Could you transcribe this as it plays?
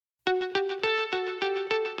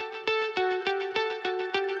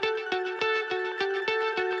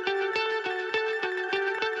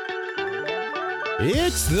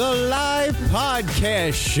It's the live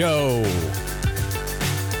podcast show.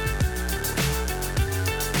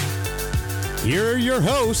 Here are your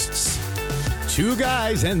hosts, two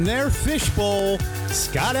guys and their fishbowl,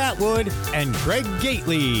 Scott Atwood and Greg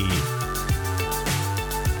Gately.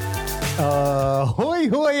 Hoy,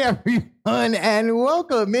 hoy, everyone, and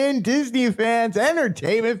welcome in, Disney fans,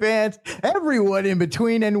 entertainment fans, everyone in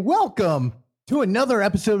between, and welcome to another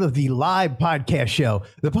episode of the Live Podcast Show,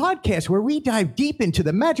 the podcast where we dive deep into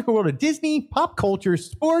the magical world of Disney, pop culture,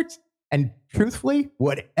 sports, and truthfully,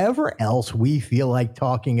 whatever else we feel like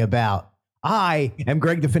talking about. I am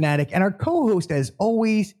Greg the Fanatic, and our co-host, as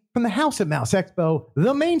always, from the House of Mouse Expo,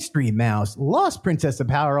 the Main Street Mouse, Lost Princess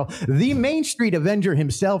Apparel, the Main Street Avenger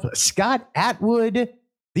himself, Scott Atwood.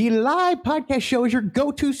 The Live Podcast Show is your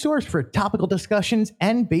go-to source for topical discussions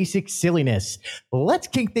and basic silliness. Let's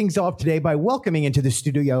kick things off today by welcoming into the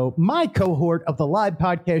studio my cohort of the Live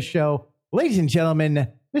Podcast Show, ladies and gentlemen,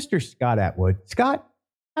 Mr. Scott Atwood. Scott,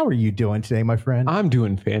 how are you doing today, my friend? I'm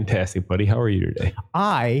doing fantastic, buddy. How are you today?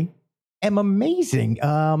 I am amazing.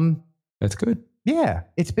 That's good. Yeah,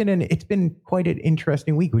 it's been quite an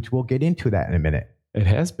interesting week, which we'll get into that in a minute. It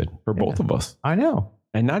has been for both of us. I know.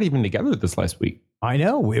 And not even together this last week. I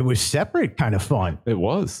know. It was separate, kind of fun. It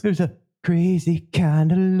was. There's a crazy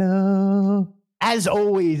kind of love. As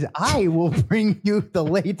always, I will bring you the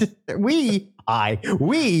latest. We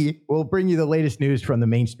will bring you the latest news from the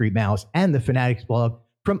Main Street Mouse and the Fanatics blog.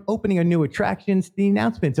 From opening of new attractions to the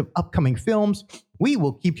announcements of upcoming films, we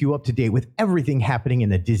will keep you up to date with everything happening in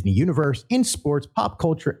the Disney universe, in sports, pop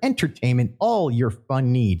culture, entertainment, all your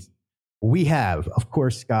fun needs. We have, of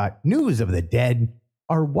course, Scott, News of the Dead,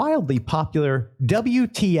 our wildly popular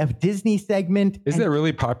WTF Disney segment. Is that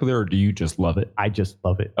really popular, or do you just love it? I just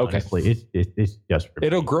love it. Okay. Honestly, it's just for me.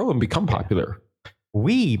 It'll grow and become popular.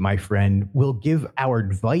 We, my friend, will give our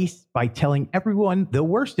advice by telling everyone the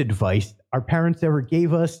worst advice our parents ever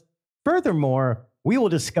gave us. Furthermore, we will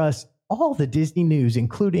discuss all the Disney news,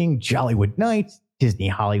 including Jollywood Nights, Disney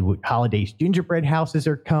Hollywood Holidays gingerbread houses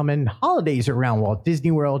are coming, holidays around Walt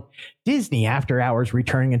Disney World, Disney After Hours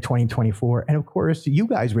returning in 2024, and of course, you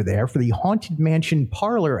guys were there for the Haunted Mansion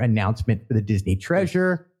parlor announcement for the Disney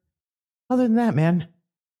Treasure. Other than that, man,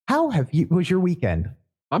 was your weekend?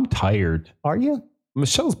 I'm tired. Are you?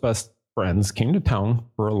 Michelle's best friends came to town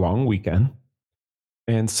for a long weekend.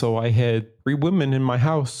 And so I had 3 women in my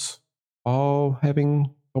house all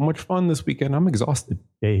having so much fun this weekend. I'm exhausted.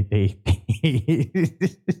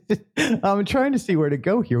 I'm trying to see where to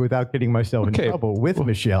go here without getting myself in trouble with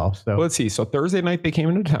Michelle. So let's see. So Thursday night they came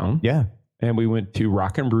into town. Yeah. And we went to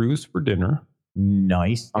Rock and Brews for dinner.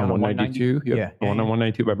 Nice. On 192. Yep. Yeah. On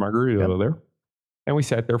 192 by Margaritaville there. And we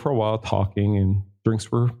sat there for a while talking, and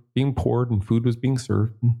drinks were being poured and food was being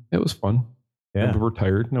served. And it was fun. Yeah. And we were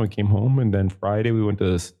tired. And then we came home. And then Friday we went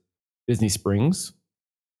to Disney Springs.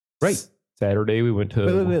 Right. Saturday we went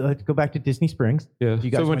to... Wait, let's go back to Disney Springs. Yeah. You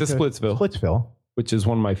guys so we went to Splitsville. Which is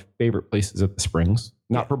one of my favorite places at the Springs.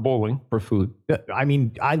 Not for bowling, for food. I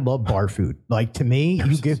mean, I love bar food. Like, to me,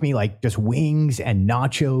 you give me like just wings and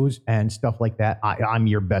nachos and stuff like that. I'm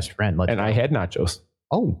your best friend. I had nachos.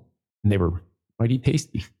 Oh. And they were mighty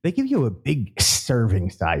tasty. They give you a big serving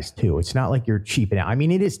size too. It's not like you're cheaping out. I mean,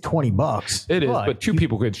 it is $20. It is, but 2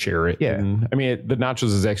 people could share it. Yeah. And, I mean, the nachos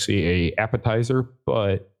is actually a appetizer,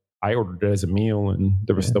 but I ordered it as a meal, and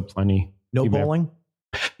there was still plenty. No bowling?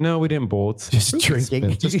 No, we didn't bowl. It's just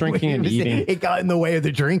drinking. Just drinking and eating. It got in the way of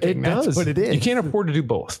the drinking. That's what it is. You can't afford to do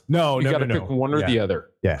both. You got to pick one or the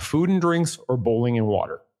other. Yeah. Food and drinks or bowling and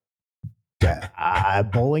water. Yeah.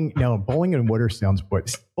 Bowling and water sounds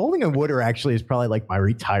good. Bowling and water actually is probably like my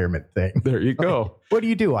retirement thing. There you go. Okay. What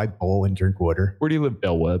do? I bowl and drink water. Where do you live,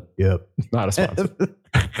 Bell Webb? Yep. Not a sponsor.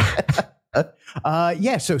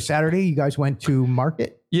 So Saturday you guys went to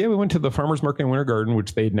market? Yeah, we went to the Farmers Market in Winter Garden,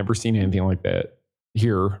 which they had never seen anything like that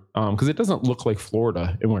here. Because it doesn't look like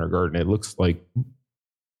Florida in Winter Garden. It looks like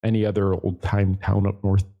any other old time town up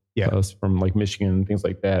north from like Michigan and things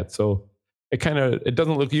like that. So it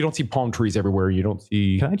doesn't look, you don't see palm trees everywhere. You don't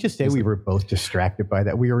see. Can I just say we were both distracted by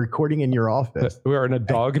that? We were recording in your office. We were in a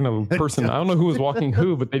dog and a person. I don't know who was walking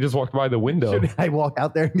who, but they just walked by the window. Should I walk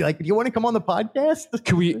out there and be like, do you want to come on the podcast?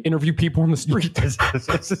 Can we interview people on the street?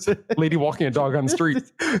 Lady walking a dog on the street.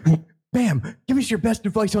 Bam, give us your best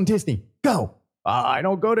advice on Disney. Go. I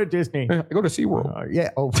don't go to Disney. I go to SeaWorld. Yeah.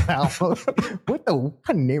 Oh, wow. What kind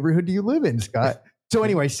of neighborhood do you live in, Scott? So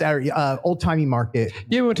anyway, Saturday, old timey market.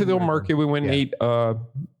 Yeah, we went to the old market. We went and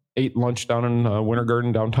ate lunch down in Winter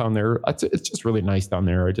Garden downtown there. It's just really nice down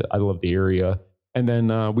there. I love the area. And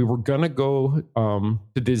then we were going to go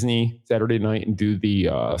to Disney Saturday night and do the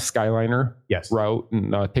Skyliner Yes. route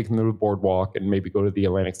and take them to the boardwalk and maybe go to the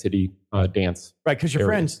Atlantic City dance. Right, because your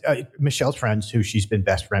area. friends, Michelle's friends, who she's been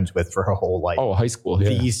best friends with for her whole life. Oh, high school.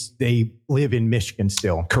 Yeah. They live in Michigan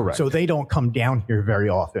still. Correct. So they don't come down here very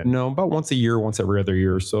often. No, about once a year, once every other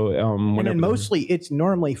year. So And then mostly it's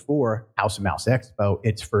normally for House of Mouse Expo.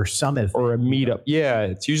 It's for Summit. Or a meetup. Yeah,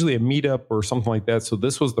 it's usually a meetup or something like that. So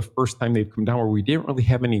this was the first time they've come down where we didn't really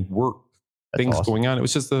have any work things awesome. going on. It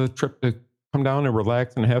was just a trip to come down and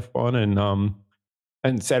relax and have fun.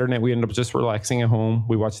 And Saturday night we ended up just relaxing at home.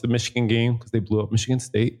 We watched the Michigan game because they blew up Michigan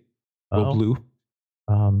State. Go blue.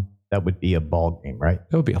 That would be a ball game, right?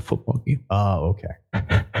 That would be a football game. Oh,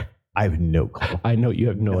 okay. I have no clue. I know you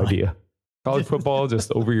have no idea. College football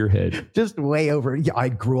just over your head. Just way over. Yeah, I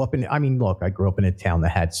grew up in a town that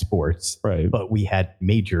had sports, Right. but we had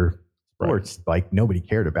major sports like nobody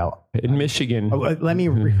cared about. In Michigan. Let me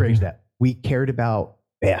rephrase that. We cared about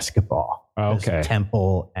basketball. Okay.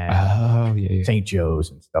 Temple and yeah. St. Joe's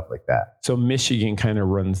and stuff like that. So Michigan kind of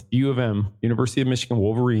runs U of M, University of Michigan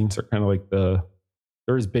Wolverines are kind of like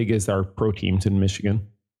they're as big as our pro teams in Michigan.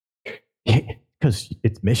 Because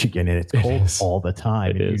it's Michigan and it's cold all the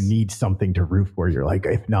time. It and is. You need something to root for. You're like,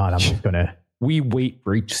 if not, I'm just going to. We wait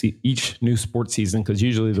for each new sports season because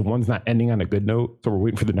usually the one's not ending on a good note. So we're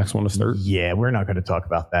waiting for the next one to start. Yeah, we're not going to talk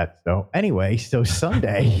about that. So anyway, so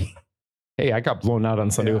Sunday. Hey, I got blown out on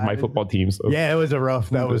Sunday with my football team. So. Yeah, it was a rough.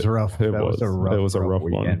 That was rough. It was a rough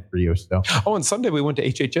weekend one for you. So. Oh, and Sunday we went to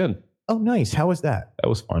HHN. Oh, nice. How was that? That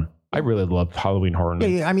was fun. I really loved Halloween Horror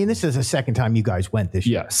Nights. Yeah, I mean, this is the second time you guys went this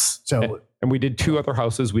year. Yes. So, and we did 2 other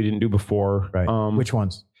houses we didn't do before. right. Which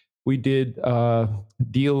ones? We did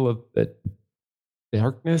Deal of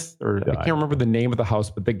Darkness, or I can't remember the name of the house,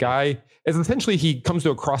 but the guy is essentially, he comes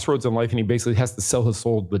to a crossroads in life and he basically has to sell his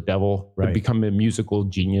soul to the devil to become a musical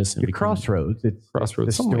genius. And Crossroads. It's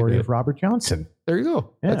Crossroads. The story of Robert Johnson. There you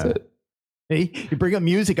go. Yeah. That's it. Hey, you bring up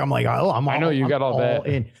music, I'm like, oh, I know you got all that.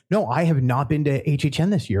 In. No, I have not been to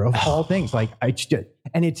HHN this year of all things. Like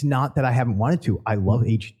and it's not that I haven't wanted to. I love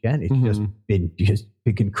HHN. It's just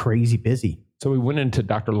been crazy busy. So we went into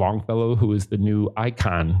Dr. Longfellow, who is the new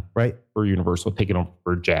icon for Universal, taking over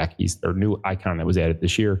for Jack. He's their new icon that was added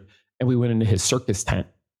this year. And we went into his circus tent.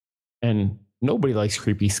 And nobody likes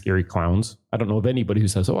creepy, scary clowns. I don't know of anybody who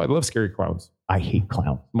says, oh, I love scary clowns. I hate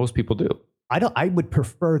clowns. Most people do. I would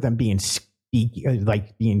prefer them being scary.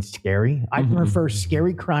 I prefer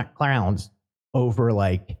scary clowns over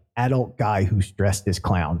like adult guy who's dressed as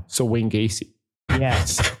clown. So Wayne Gacy.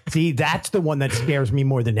 Yes. See, that's the one that scares me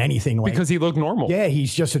more than anything. Like, because he looked normal. Yeah,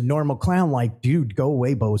 he's just a normal clown. Like, dude, go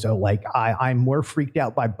away, Bozo. Like, I'm more freaked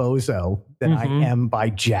out by Bozo than I am by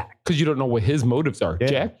Jack. Because you don't know what his motives are. Yeah.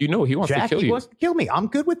 Jack, he wants to kill you. He wants to kill me. I'm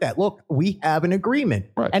good with that. Look, we have an agreement,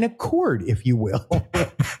 an accord, if you will.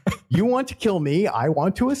 You want to kill me. I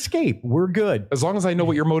want to escape. We're good. As long as I know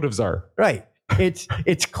what your motives are. Right.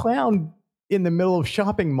 It's clown in the middle of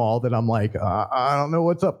shopping mall that I'm like, I don't know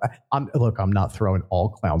what's up. I'm not throwing all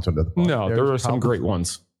clowns under the bus. No, there are some great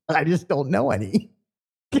ones. I just don't know any.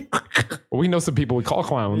 We know some people we call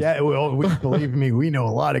clowns. Yeah, well, believe me, we know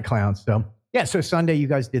a lot of clowns. So yeah, so Sunday you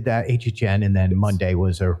guys did that HHN, and then Monday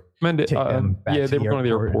was they were going to the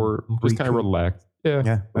airport, just kind of relaxed.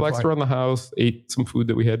 Yeah, relaxed around the house, ate some food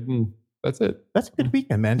that we had, and that's it. That's a good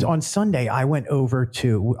weekend, man. On Sunday, Holly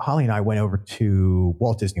and I went over to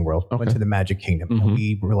Walt Disney World, went to the Magic Kingdom. And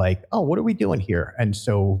we were like, oh, what are we doing here? And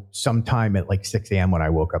so sometime at like 6 a.m. when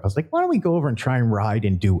I woke up, I was like, why don't we go over and try and ride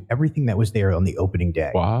and do everything that was there on the opening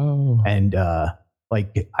day? Wow. And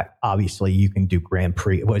obviously you can do Grand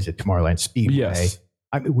Prix. What is it? Tomorrowland Speedway. Yes.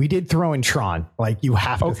 I mean, we did throw in Tron. Like you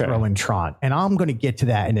have to throw in Tron. And I'm going to get to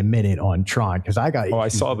that in a minute on Tron because I got. Oh, I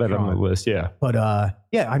saw that on the list. Yeah. But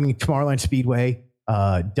yeah, I mean, Tomorrowland Speedway,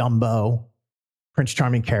 Dumbo, Prince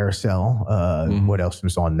Charming Carousel. What else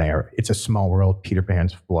was on there? It's a Small World, Peter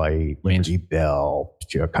Pan's Flight, Lindsay Bell,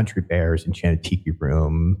 Country Bears, Enchanted Tiki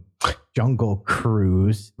Room, Jungle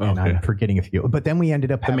Cruise, and I'm forgetting a few. But then we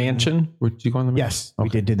ended up the Mansion. Did you go on the Mansion? Yes, we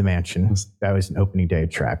did do the Mansion. That was an opening day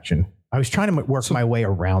attraction. I was trying to work my way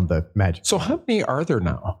around the Magic. So how many are there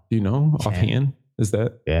now? Do you know offhand? Is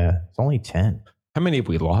that? Yeah, it's only 10. How many have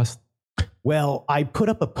we lost? Well, I put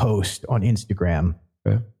up a post on Instagram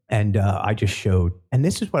and I just showed, and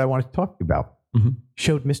this is what I wanted to talk to you about.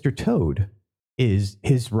 Showed Mr. Toad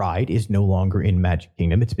his ride is no longer in Magic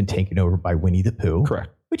Kingdom. It's been taken over by Winnie the Pooh. Correct.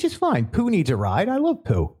 Which is fine. Pooh needs a ride. I love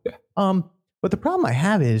Pooh. Yeah. But the problem I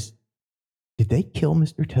have is, did they kill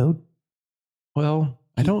Mr. Toad? Well,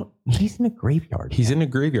 I don't. He's in a graveyard. He's in a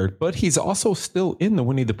graveyard, but he's also still in the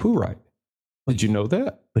Winnie the Pooh ride. Did you know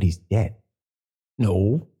that? But he's dead.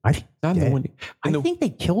 No, I think not dead. in the Winnie. I think they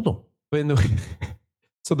killed him. But in the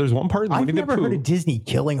So there's one part in I've Winnie the never Pooh. heard of Disney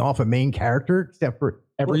killing off a main character except for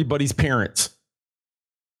Everybody's parents.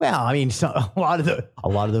 Well, I mean, a lot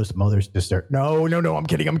of those mothers just start. No, I'm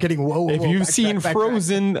kidding. Whoa. If you've seen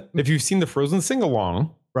Frozen, if you've seen the Frozen sing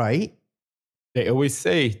along, right? They always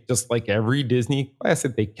say, just like every Disney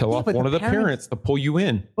classic, they kill off one of the parents to pull you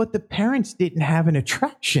in. But the parents didn't have an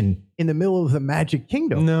attraction in the middle of the Magic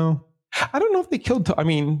Kingdom. No, I don't know if they killed. I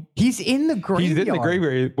mean, he's in the graveyard. He's in the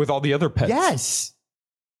graveyard with all the other pets. Yes.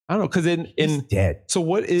 I don't know, because he's dead. So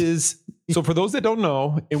for those that don't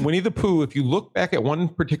know, in Winnie the Pooh, if you look back at one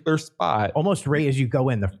particular spot, almost right as you go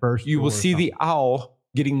in the first, you will see the owl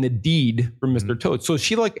getting the deed from Mr. Toad. So is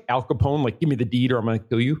she like Al Capone, like, give me the deed or I'm going to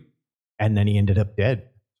kill you? And then he ended up dead.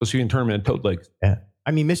 So she can turn him into toad legs. Yeah.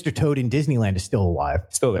 I mean, Mr. Toad in Disneyland is still alive.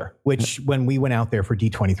 Still there. Which when we went out there for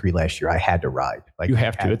D23 last year, I had to ride. Like, you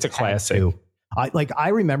have to. It's a classic. I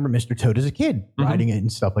remember Mr. Toad as a kid riding it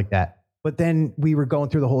and stuff like that. But then we were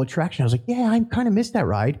going through the whole attraction. I was like, yeah, I kind of missed that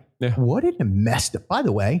ride. Yeah. What a messed up, by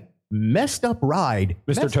the way, messed up ride.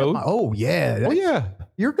 Mr. Toad? Oh, yeah. Oh, yeah.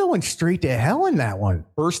 You're going straight to hell in that one.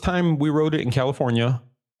 First time we rode it in California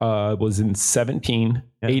was in 17.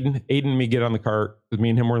 Yeah. Aiden and me get on the cart. With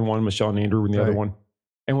me and him were in one, Michelle and Andrew were in the other one.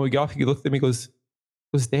 And when we got off, he looked at me and goes,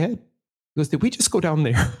 Dad? He goes, did we just go down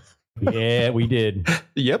there? Yeah, we did.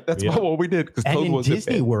 Yep, that's about what we did. Because Toad was in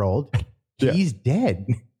Disney World, he's dead.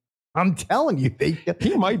 I'm telling you,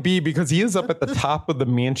 he might be, because he is up at the top of the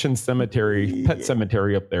mansion cemetery, pet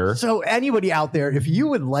cemetery up there. So anybody out there, if you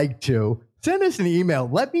would like to, send us an email.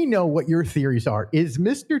 Let me know what your theories are. Is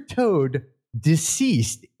Mr. Toad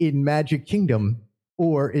deceased in Magic Kingdom,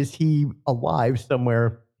 or is he alive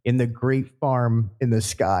somewhere in the great farm in the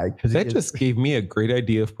sky? Because that just gave me a great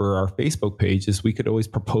idea for our Facebook page. Is we could always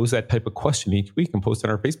propose that type of question each week and post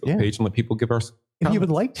on our Facebook page and let people give us. If you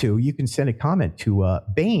would like to, you can send a comment to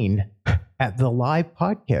Bane at the live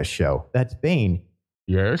podcast show. That's Bane.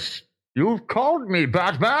 Yes, you've called me,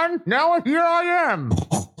 Batman. Now here I am.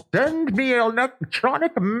 Send me an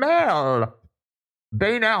electronic mail.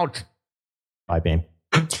 Bane out. Bye, Bane.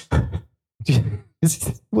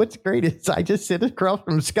 What's great is I just sit across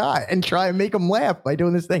from Scott and try and make him laugh by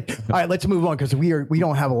doing this thing. All right, let's move on because we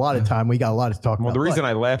don't have a lot of time. We got a lot to talk about. Well, the reason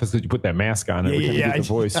I laugh is because you put that mask on every time you do the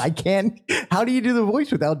voice. I can't. How do you do the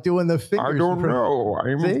voice without doing the fingers? I don't know.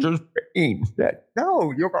 I'm just Bane.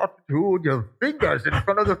 No, you got to do your fingers in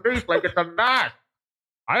front of the face like it's a mask.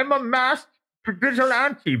 I'm a masked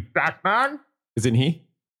vigilante, Batman. Isn't he?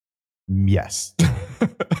 Yes.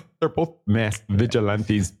 They're both masked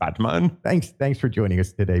vigilantes, Batman. Thanks for joining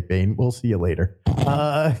us today, Bane. We'll see you later.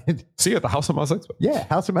 See you at the House of Mouse Expo. Yeah,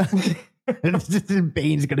 House of Mouse.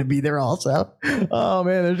 Bane's going to be there also. Oh,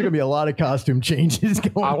 man, there's going to be a lot of costume changes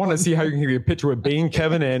going on. I want to see how you can get a picture with Bane,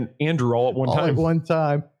 Kevin, and Andrew all at one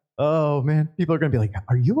time. Oh, man. People are going to be like,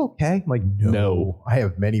 are you okay? I'm like, no. I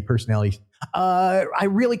have many personalities. I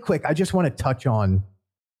just want to touch on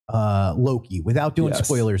Loki without doing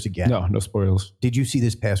spoilers again. No spoilers. Did you see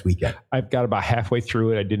this past weekend? I've got about halfway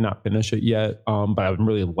through it. I did not finish it yet, but I'm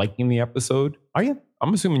really liking the episode. Are you?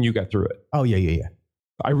 I'm assuming you got through it. Oh, yeah.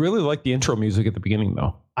 I really like the intro music at the beginning,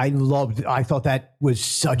 though. I thought that was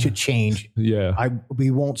such a change. Yeah.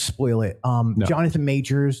 We won't spoil it. No. Jonathan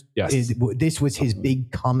Majors, this was his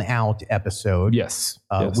big come out episode. Yes.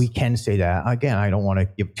 We can say that. Again, I don't want to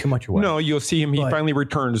give too much away. No, you'll see him. He finally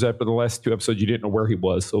returns after the last two episodes. You didn't know where he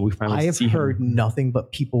was. So we finally see him. I have heard nothing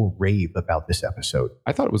but people rave about this episode.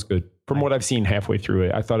 I thought it was good. From what I've seen halfway through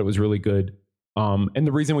it, I thought it was really good. And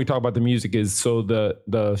the reason we talk about the music is so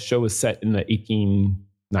the show is set in the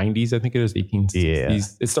 1890s, I think it is 1860s. Yeah.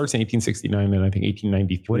 It starts in 1869 and I think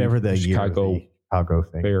 1893. Whatever the Chicago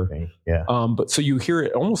thing. Fair. Yeah. But so you hear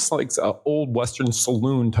it almost like an old Western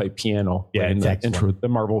saloon type piano. Yeah, in the intro, the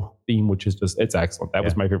Marvel theme, which is it's excellent. That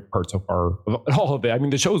was my favorite part so far. All of it. I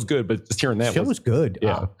mean, the show's good, but just hearing that was good.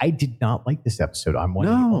 Yeah. I did not like this episode. I'm one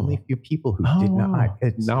of the only few people who did not.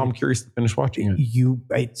 Now I'm curious to finish watching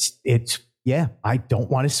it. I don't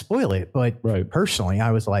want to spoil it, but personally,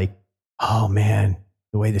 I was like, oh man,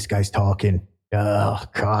 the way this guy's talking, oh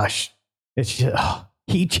gosh, it's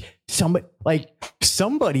just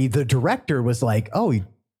somebody, the director was like, oh,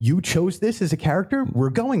 you chose this as a character, we're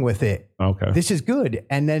going with it. Okay, this is good.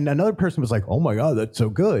 And then another person was like, oh my god, that's so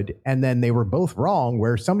good. And then they were both wrong.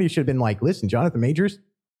 Where somebody should have been like, listen, Jonathan Majors,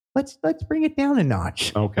 let's bring it down a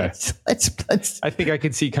notch. Okay, let's. I think I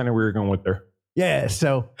could see kind of where you're going with there. Yeah.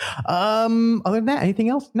 So, other than that, anything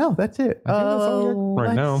else? No, that's it.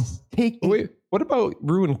 Right now. Wait, what about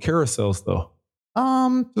ruined carousels though?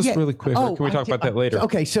 Just really quick. Or can we talk about that later?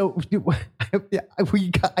 Okay, so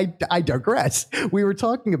I digress. We were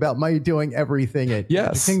talking about my doing everything at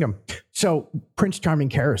Yes. Kingdom. So Prince Charming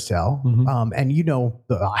Carousel, and you know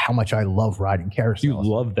how much I love riding carousels. You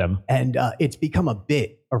love them. And it's become a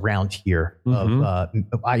bit around here.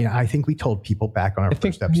 I think we told people back on our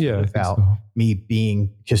first episode about me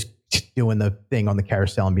being just doing the thing on the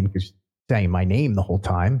carousel and being just saying my name the whole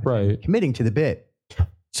time, right? Committing to the bit.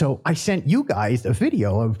 So I sent you guys a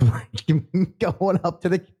video of going up to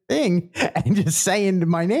the thing and just saying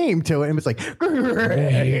my name to it. And it was like,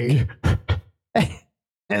 Greg.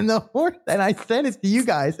 And I sent it to you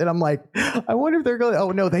guys. And I'm like, I wonder if they're going,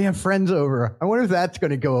 oh no, they have friends over. I wonder if that's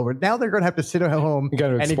going to go over. Now they're going to have to sit at home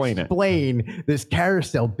and explain this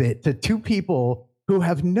carousel bit to two people who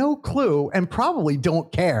have no clue and probably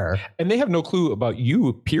don't care. And they have no clue about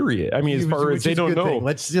you, period. I mean, as far as they don't know.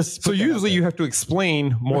 Let's just. So usually you have to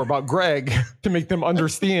explain more about Greg to make them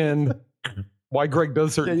understand why Greg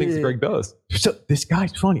does certain things Greg does. So this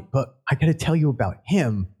guy's funny, but I got to tell you about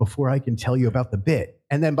him before I can tell you about the bit.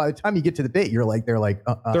 And then by the time you get to the bit, they're like, they're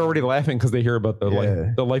already laughing because they hear about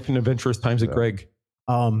the life and adventurous times of Greg.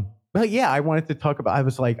 But yeah, I wanted to talk about, I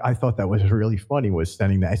thought that was really funny was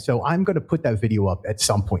sending that. So I'm going to put that video up at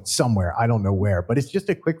some point somewhere. I don't know where, but it's just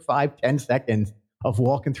a quick 5-10 seconds of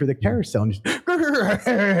walking through the carousel and just,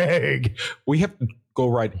 Greg. We have to go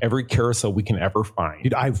ride every carousel we can ever find.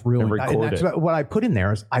 Dude, I've ruined what I put in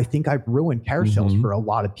there is I think I've ruined carousels for a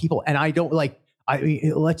lot of people. And I don't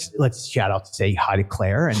let's shout out to say hi to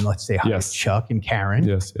Claire and let's say hi to Chuck and Karen.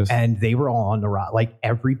 Yes. And they were all on the ride. Like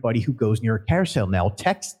everybody who goes near a carousel now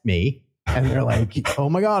text me and they're like, oh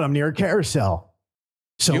my God, I'm near a carousel.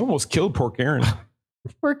 So you almost killed poor Karen.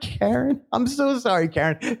 Poor Karen. I'm so sorry,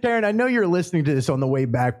 Karen. Karen, I know you're listening to this on the way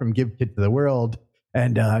back from Give Kid to the World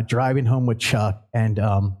and driving home with Chuck. And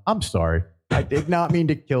I'm sorry. I did not mean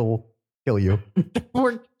to kill you.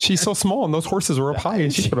 She's so small and those horses were up high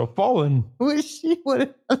and she could have fallen.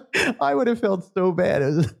 I would have felt so bad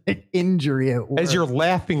as an injury at work. As you're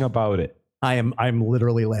laughing about it. I'm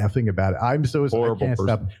literally laughing about it. I'm so sorry. I can't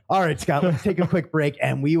stop. All right, Scott, let's take a quick break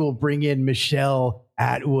and we will bring in Michelle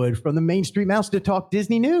Atwood from the Main Street Mouse to talk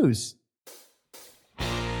Disney news.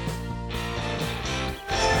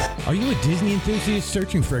 Are you a Disney enthusiast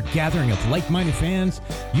searching for a gathering of like-minded fans?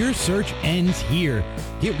 Your search ends here.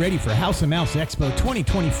 Get ready for House of Mouse Expo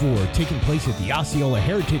 2024, taking place at the Osceola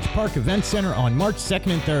Heritage Park Event Center on March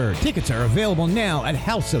 2nd and 3rd. Tickets are available now at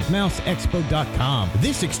houseofmouseexpo.com.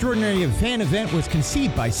 This extraordinary fan event was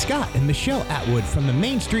conceived by Scott and Michelle Atwood from the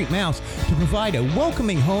Main Street Mouse to provide a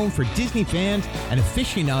welcoming home for Disney fans and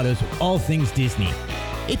aficionados of all things Disney.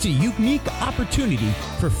 It's a unique opportunity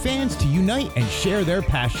for fans to unite and share their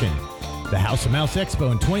passion. The House of Mouse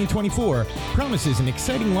Expo in 2024 promises an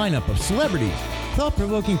exciting lineup of celebrities,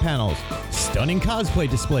 thought-provoking panels, stunning cosplay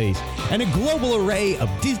displays, and a global array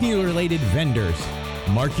of Disney-related vendors.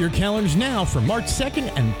 Mark your calendars now for March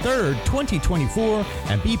 2nd and 3rd, 2024,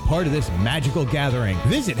 and be part of this magical gathering.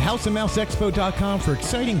 Visit houseofmouseexpo.com for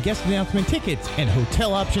exciting guest announcement tickets and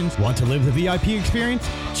hotel options. Want to live the VIP experience?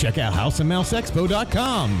 Check out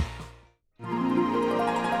houseofmouseexpo.com.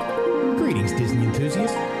 Greetings, Disney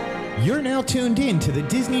enthusiasts. You're now tuned in to the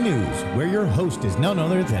Disney News, where your host is none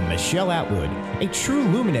other than Michelle Atwood, a true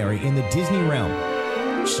luminary in the Disney realm.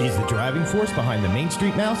 She's the driving force behind the Main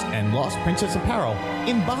Street Mouse and Lost Princess apparel,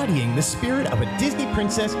 embodying the spirit of a Disney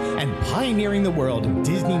princess and pioneering the world of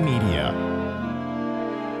Disney media.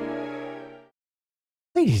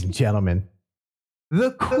 Ladies and gentlemen,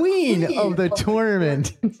 the queen of the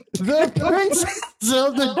tournament, the princess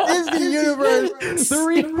of the Disney universe, the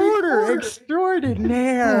reporter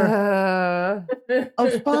extraordinaire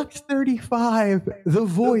of Fox 35, the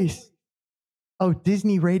voice of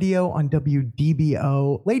Disney Radio on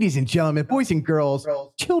WDBO. Ladies and gentlemen, boys and girls,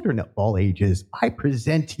 children of all ages, I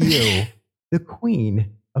present to you the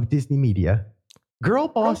queen of Disney media, girl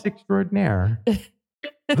boss extraordinaire,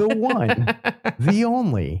 the one, the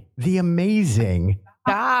only, the amazing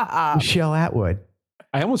Michelle Atwood.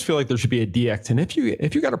 I almost feel like there should be a DX. And if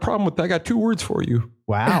you got a problem with that, I got 2 words for you.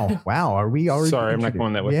 Wow. Are we already? Sorry, I'm not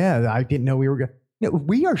going that way. Yeah, I didn't know we were going. No,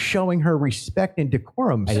 we are showing her respect and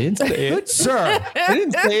decorum. I didn't say it. Sir. I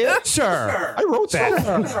didn't say it. Sir. I wrote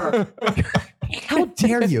that. How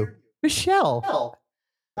dare you? Michelle.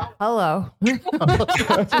 Hello.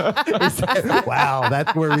 Wow,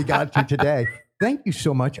 that's where we got to today. Thank you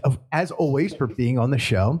so much, as always, for being on the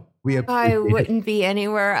show. I wouldn't be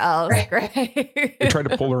anywhere else, Greg. I tried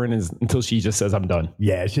to pull her in until she just says, I'm done.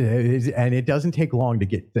 Yeah, and it doesn't take long to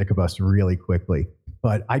get sick of us really quickly.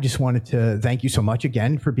 But I just wanted to thank you so much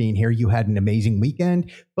again for being here. You had an amazing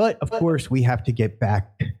weekend, but of course we have to get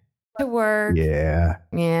back To work. Yeah.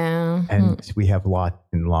 Yeah. And we have lots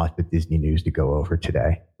and lots of Disney news to go over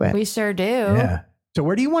today. But, We sure do. yeah. So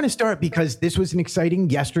where do you want to start? Because this was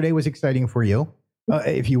yesterday was exciting for you.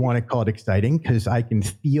 If you want to call it exciting, because I can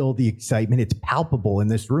feel the excitement. It's palpable in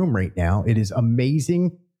this room right now. It is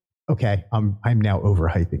amazing. Okay, I'm now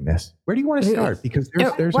overhyping this. Where do you want to start? Because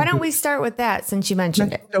there's Why don't we start with that since you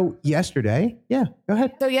mentioned it? So yesterday, yeah, go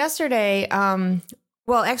ahead. So yesterday,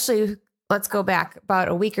 well, actually, let's go back about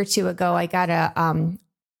a week or two ago. I got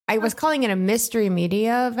I was calling it a mystery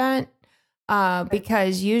media event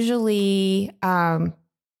because usually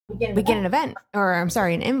we get an event, or I'm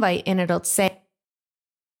sorry, an invite, and it'll say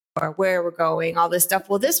or where we're going, all this stuff.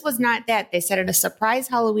 Well, this was not that. They said it a surprise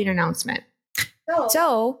Halloween announcement.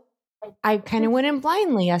 So I kind of went in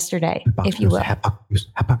blindly yesterday, if you will. Yeah, I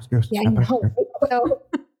know. So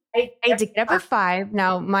I had to get up at 5.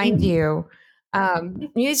 Now, mind you,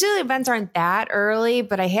 usually events aren't that early,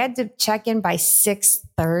 but I had to check in by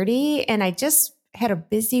 6:30, and I just had a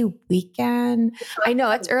busy weekend. I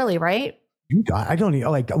know it's early, right? I don't need,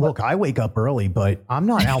 look, I wake up early, but I'm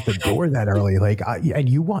not out the door that early. And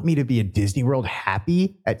you want me to be at Disney World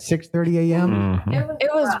happy at 6:30 a.m.? Mm-hmm. It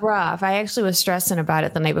was rough. I actually was stressing about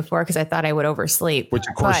it the night before because I thought I would oversleep. Which,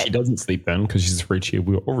 of course, she doesn't sleep then because she's afraid she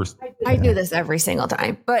will oversleep. I do this every single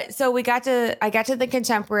time. But so I got to the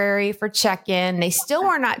Contemporary for check-in. They still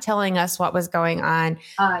were not telling us what was going on.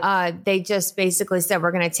 They just basically said,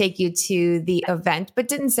 we're going to take you to the event, but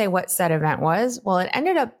didn't say what said event was. Well, it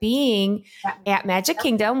ended up being at Magic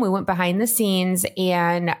Kingdom. We went behind the scenes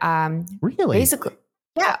and really, basically,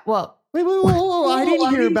 yeah. Well, wait, I didn't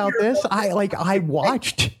hear about this. I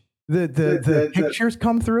watched the pictures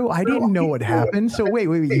come through. I didn't know what happened. So wait,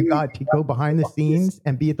 you got to go behind the scenes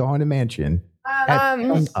and be at the Haunted Mansion.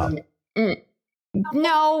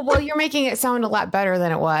 No, well, you're making it sound a lot better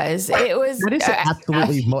than it was. It was that is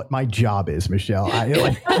absolutely what my job is, Michelle. He's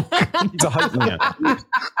a hype man.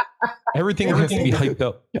 Everything has to be hyped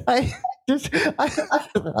up.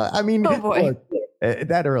 I mean, oh boy. Look,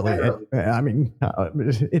 that early.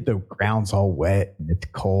 The ground's all wet and it's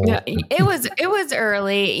cold. Yeah, it was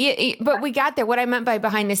early, but we got there. What I meant by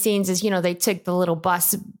behind the scenes is, they took the little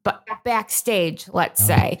bus backstage. Let's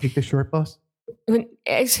say take the short bus. It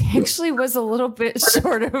actually was a little bit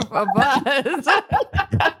short of a bus.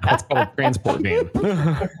 That's called a transport van.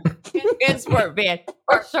 Transport van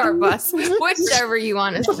or short bus, whichever you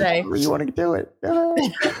want to say. You want to do it.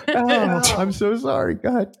 I'm so sorry. Go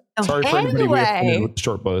ahead. Sorry for anybody with the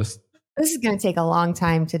short bus. This is going to take a long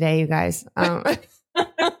time today, you guys.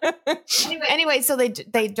 Anyway, so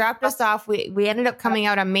they dropped us off. We ended up coming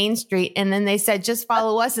out on Main Street, and then they said, just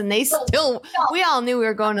follow us. And we all knew we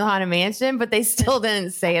were going to Haunted Mansion, but they still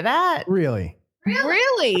didn't say that. Really?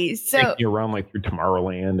 So take you around through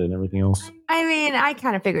Tomorrowland and everything else. I mean, I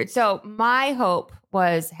kind of figured. So my hope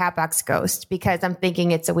was Hatbox Ghost, because I'm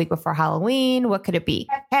thinking it's a week before Halloween. What could it be?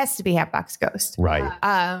 It has to be Hatbox Ghost.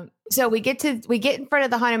 Right. So we get in front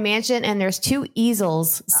of the Haunted Mansion, and there's 2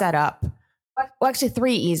 easels set up. Well, actually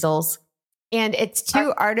 3 easels, and it's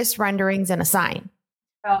 2 artist renderings and a sign.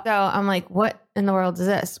 So I'm like, what in the world is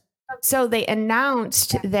this? So they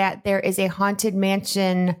announced that there is a Haunted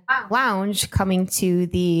Mansion lounge coming to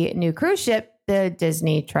the new cruise ship, the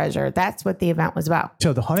Disney Treasure. That's what the event was about.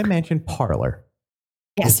 So the Haunted Mansion parlor.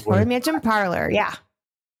 Yes, Haunted Mansion parlor. Yeah.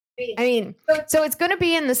 I mean, so it's going to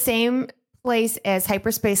be in the same place as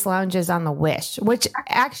Hyperspace Lounges on the Wish, which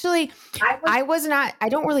actually I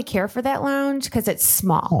don't really care for that lounge because it's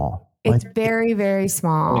small. It's very, very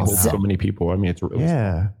small. So many people. I mean, it's really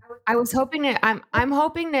small. I was hoping that I'm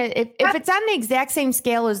hoping that if it's on the exact same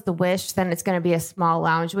scale as the Wish, then it's going to be a small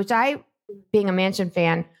lounge, which I, being a Mansion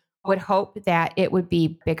fan, would hope that it would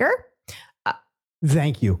be bigger.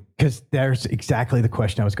 Thank you, because there's exactly the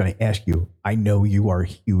question I was going to ask you. I know you are a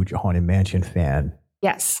huge Haunted Mansion fan.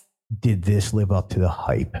 Yes. Did this live up to the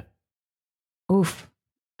hype? Oof.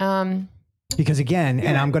 Because again,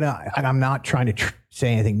 and I'm not trying to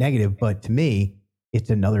say anything negative, but to me,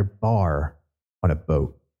 it's another bar on a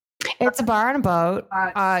boat. It's a bar on a boat.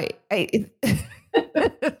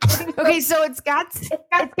 Okay, so it's got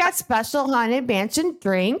special Haunted Mansion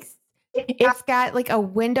drinks. It's got like a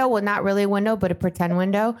window, well, not really a window, but a pretend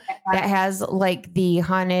window that has like the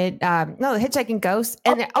haunted, the Hitchhiking Ghost.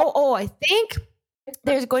 And I think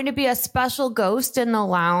there's going to be a special ghost in the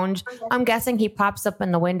lounge. I'm guessing he pops up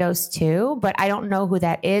in the windows too, but I don't know who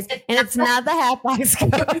that is. And it's not the Hatbox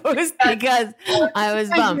Ghost because I was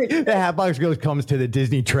bummed. The Hatbox Ghost comes to the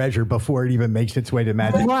Disney Treasure before it even makes its way to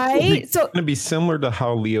Magic. Right? So It's going to be similar to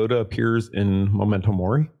how Leota appears in Memento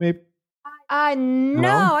Mori, maybe?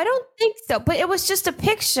 no, I don't think so. But it was just a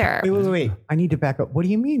picture. Wait. I need to back up. What do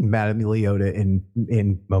you mean, Madame Leota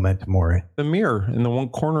in Memento Mori? The mirror in the one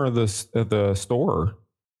corner of the store.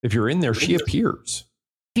 If you're in there, she appears.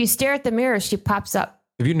 If you stare at the mirror, she pops up.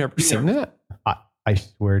 Have you never seen that? I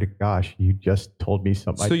swear to gosh, you just told me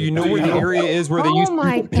something. So you know where the area is where they used to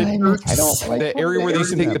take the picture? I don't like The area where they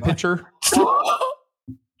used to take the picture?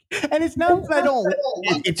 And it's not that I don't.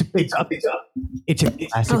 It's a classic,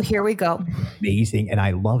 Oh, here we go. amazing, and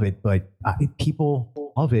I love it. But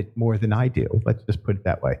people love it more than I do. Let's just put it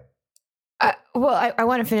that way. Well, I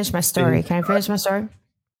want to finish my story. Can I finish my story?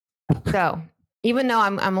 So, even though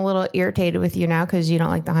I'm a little irritated with you now because you don't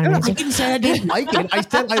like the Haunted I Mansion. didn't say I didn't like it. I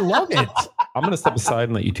said I love it. I'm going to step aside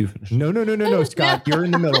and let you two finish. No, Scott, you're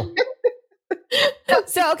in the middle.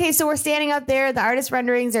 So we're standing up there, the artist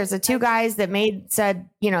renderings. There's the two guys that said,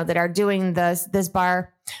 that are doing this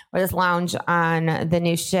bar or this lounge on the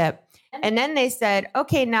new ship. And then they said,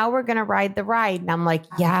 okay, now we're going to ride the ride. And I'm like,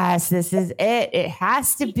 yes, this is it. It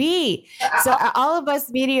has to be. So all of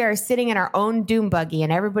us media are sitting in our own doom buggy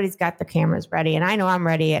and everybody's got their cameras ready. And I know I'm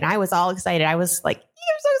ready. And I was all excited. I was like,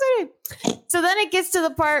 I'm so excited. So then it gets to the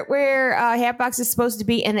part where Hatbox is supposed to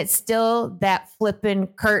be, and it's still that flipping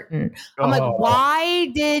curtain. I'm like, why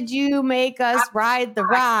did you make us ride the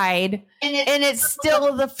ride? And it's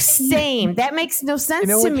still the same. That makes no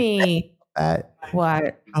sense to me.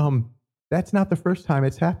 What? That's not the first time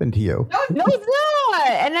it's happened to you. No, it's not.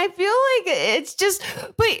 And I feel like it's just,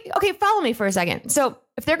 but okay, follow me for a second. So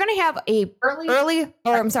if they're going to have a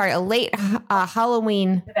late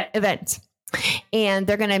Halloween event, and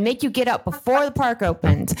they're going to make you get up before the park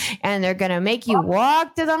opens, and they're going to make you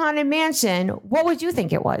walk to the Haunted Mansion, what would you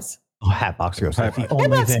think it was? Oh, Hatbox Ghost. That's the only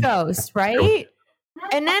Hatbox thing. Ghost, right?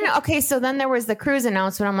 And then, so then there was the cruise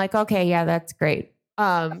announcement. I'm like, okay, yeah, that's great.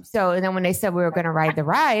 And then when they said we were going to ride the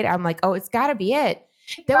ride, I'm like, oh, it's got to be it.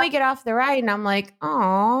 Then we get off the ride and I'm like,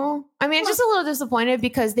 oh, I mean, just a little disappointed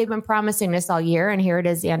because they've been promising this all year. And here it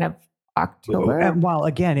is, the end of October. And while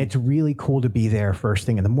again, it's really cool to be there first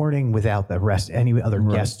thing in the morning without any other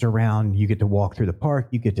guests around. You get to walk through the park.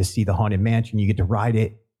 You get to see the Haunted Mansion. You get to ride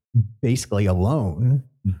it basically alone.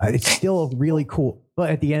 It's still really cool. But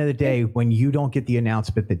at the end of the day, when you don't get the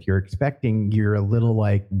announcement that you're expecting, you're a little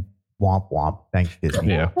like, womp womp. Thanks,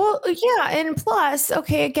 Disney. Yeah. Well, yeah, and plus,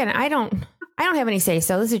 okay, again, I don't have any say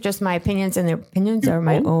so. This is just my opinions, and the opinions are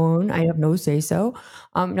my own. I have no say so.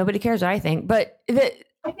 Nobody cares what I think. But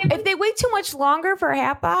if they wait too much longer for a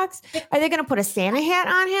Hatbox, are they going to put a Santa hat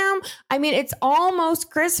on him? I mean, it's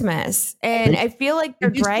almost Christmas, and I feel like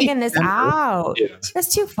they're dragging this out.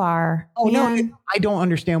 That's too far. Oh no, I don't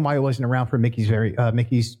understand why it wasn't around for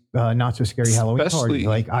Mickey's Not So Scary Halloween Party.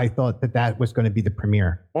 Like I thought that was going to be the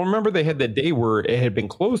premiere. Well, remember they had that day where it had been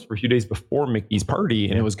closed for a few days before Mickey's party,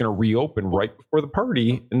 and it was going to reopen right before the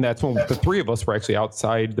party, and that's when the three of us were actually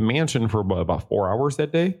outside the mansion for about 4 hours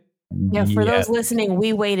that day. Yeah, for those listening,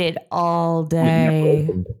 we waited all day.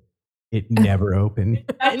 It never opened.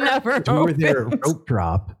 It never opened. We were there at rope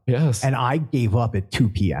drop. Yes. And I gave up at 2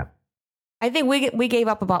 p.m. I think we gave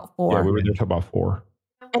up about 4. Yeah, we were there till about 4.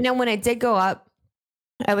 And then when it did go up,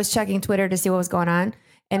 I was checking Twitter to see what was going on.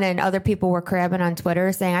 And then other people were crabbing on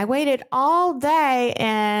Twitter saying, I waited all day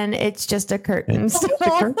and it's just a curtain.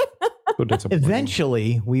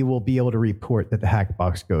 Eventually, we will be able to report that the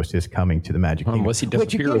Hatbox Ghost is coming to the Magic Kingdom. Unless he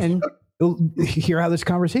disappears. Which again, hear how this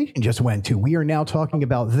conversation just went to. We are now talking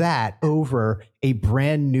about that over a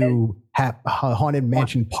brand new Haunted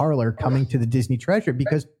Mansion parlor coming to the Disney Treasure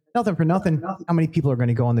because nothing for nothing, how many people are going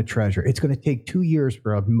to go on the Treasure? It's going to take 2 years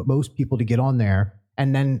for most people to get on there.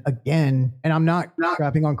 And then again, and I'm not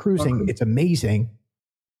crapping on cruising. It's amazing.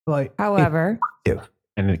 But however,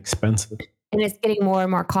 and expensive. And it's getting more and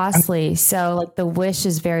more costly. So like the Wish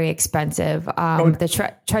is very expensive.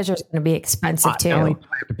 The Treasure is going to be expensive too. Not only do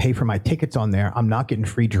I have to pay for my tickets on there, I'm not getting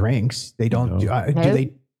free drinks. They don't do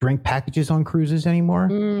they drink packages on cruises anymore?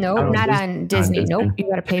 Nope, not on Disney. Nope, you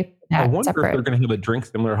got to pay for that. I wonder separate. if they're going to have a drink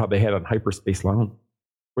similar to how they had on Hyperspace Lounge,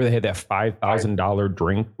 where they had that $5,000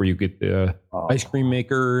 drink where you get the ice cream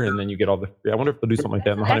maker and then you get all the. I wonder if they'll do something like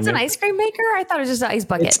that. That's an ice cream maker? I thought it was just an ice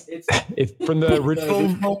bucket. If from the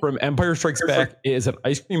original from Empire Strikes Back, it is an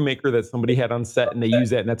ice cream maker that somebody had on set and they use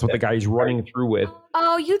that, and that's what the guy's running through with.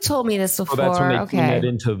 Oh, you told me this before. So that's when they cleaned that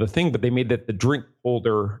into the thing, but they made that the drink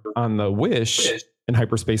holder on the Wish in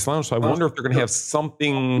Hyperspace Lounge. So I wonder if they're going to have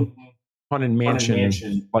something Haunted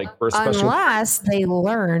Mansion like for a special. Unless they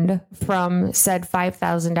learned from said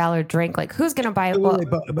 $5,000 drink. Like, who's going to buy it?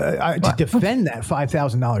 To defend that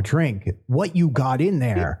 $5,000 drink, what you got in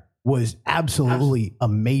there was absolutely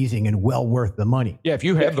amazing and well worth the money. Yeah, if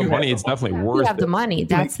you have the money, it's definitely worth it. You have the money.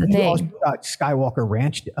 That's the You thing. also got Skywalker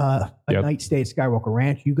Ranch, a night stay at Skywalker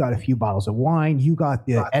Ranch. You got a few bottles of wine. You got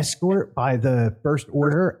the escort by the First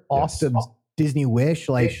Order off the Disney Wish.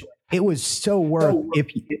 Like, it was so worth,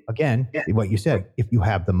 what you said, if you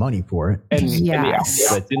have the money for it. And the alcohol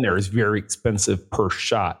that's in there is very expensive per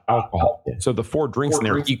shot alcohol. So the 4 drinks in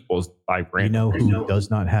there equals $5,000. You know who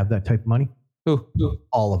does not have that type of money? Who?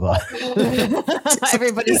 All of us.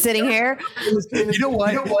 Everybody's sitting here. You know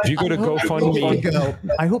what? If you go to GoFundMe,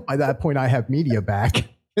 I hope by that point I have media back.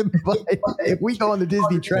 But if we go on the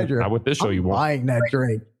Disney Treasure, not with this show, you won't. Buying that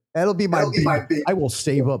drink. That'll be my big. I will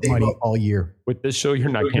save up money all year. With this show, you're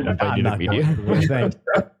not getting invited to media. Thanks.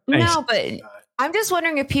 No, but I'm just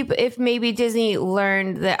wondering if maybe Disney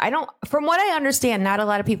learned that from what I understand, not a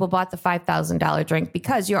lot of people bought the $5,000 drink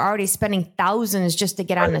because you're already spending thousands just to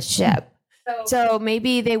get on the ship. So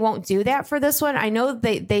maybe they won't do that for this one. I know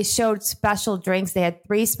they showed special drinks. They had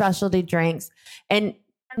 3 specialty drinks, and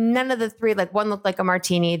none of the 3, like one looked like a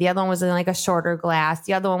martini, the other one was in like a shorter glass,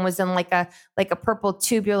 the other one was in like a purple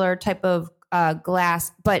tubular type of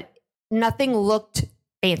glass, but nothing looked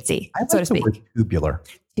fancy, so to speak. Tubular.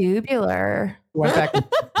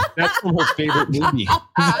 That's from her favorite movie.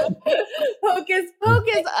 Hocus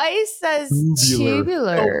Pocus Ice says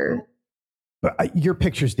tubular. But your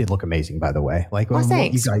pictures did look amazing, by the way. Like what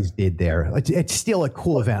you guys did there. It's still a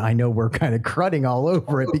cool event. I know we're kind of cruding all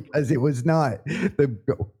over it because it was not.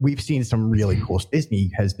 We've seen some really cool.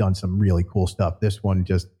 Disney has done some really cool stuff. This one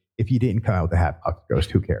just, if you didn't come out with the Hatbox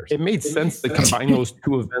Ghost, who cares? It made sense to combine those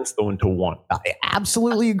 2 events though into one. I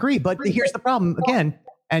absolutely agree. But here's the problem again.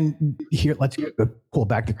 And here, let's pull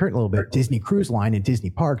back the curtain a little bit. Disney Cruise Line and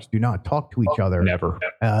Disney Parks do not talk to each other. Never.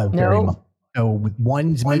 Very much. So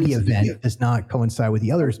one's media event does not coincide with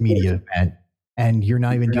the other's media event, and you're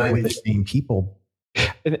not even dealing with the same people.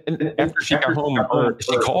 And after she got home,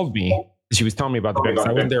 she called me. She was telling me about the bags.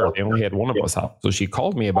 I wasn't there. They only had one of us out. So she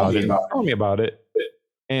called me about it. Told me about it.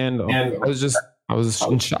 And I was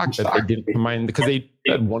in shock that they didn't combine because they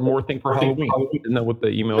said one more thing for Halloween. Isn't that what the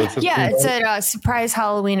email said? Yeah, it's a surprise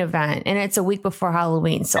Halloween event, and it's a week before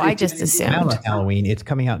Halloween. So I just assumed Halloween. It's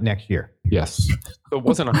coming out next year. Yes. So it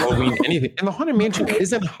wasn't a Halloween anything. And the Haunted Mansion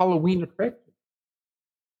isn't a Halloween attraction.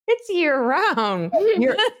 It's year round.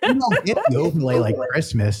 You don't get the overlay like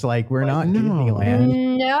Christmas. Like we're not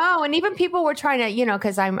Disneyland. No, and even people were trying to,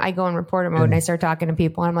 because I go in reporter mode and I start talking to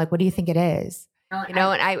people and I'm like, what do you think it is? And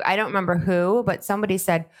I don't remember who, but somebody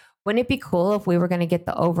said, wouldn't it be cool if we were going to get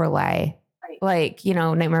the overlay? Like,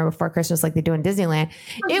 Nightmare Before Christmas, like they do in Disneyland.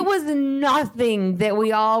 It was nothing that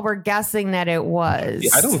we all were guessing that it was.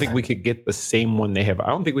 I don't think we could get the same one they have. I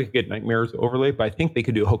don't think we could get Nightmares overlay, but I think they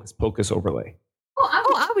could do a Hocus Pocus overlay.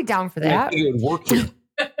 Oh, I'll be down for that. I think it would work here.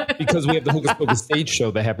 Because we have the Hocus Pocus stage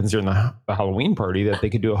show that happens during the Halloween party, that they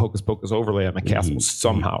could do a Hocus Pocus overlay on the castle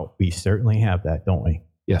somehow. We certainly have that, don't we?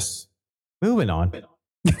 Yes. Moving on.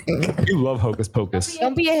 You love Hocus Pocus.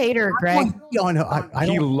 Don't be a hater, Greg. He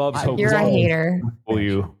loves Hocus Pocus. You're a hater.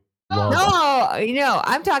 You. No,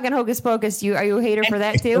 I'm talking Hocus Pocus. Are you a hater for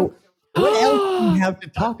that too? What else do we have to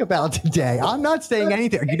talk about today? I'm not saying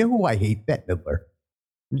anything. You know who I hate? Bette Midler.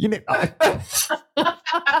 What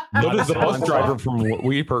is the bus driver from what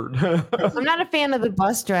we've heard? I'm not a fan of the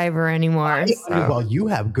bus driver anymore. So. Well, you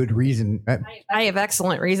have good reason. I have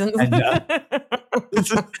excellent reasons. And,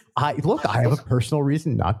 I have a personal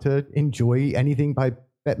reason not to enjoy anything by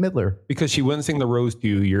Bette Midler. Because she wouldn't sing the rose to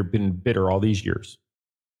you. You've been bitter all these years.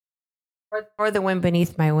 Or The Wind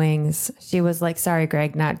Beneath My Wings. She was like, sorry,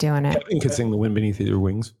 Greg, not doing it. Kevin could sing The Wind Beneath Your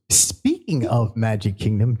Wings. Speaking of Magic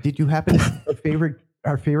Kingdom, did you happen to have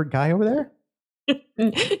our favorite guy over there? No,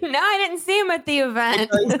 I didn't see him at the event.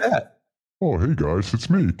 Oh, hey guys, it's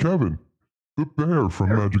me, Kevin, the bear from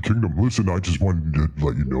Magic Kingdom. Listen, I just wanted to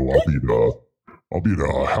let you know I'll be at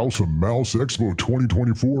House of Mouse Expo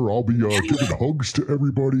 2024. I'll be giving hugs to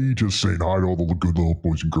everybody, just saying hi to all the good little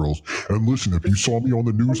boys and girls. And listen, if you saw me on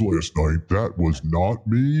the news last night, that was not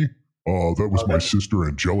me. That was my sister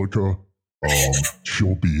Angelica.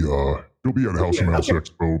 She'll be at House of Mouse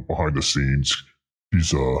Expo behind the scenes.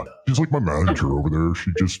 She's like my manager over there.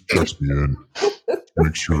 She just checks me in,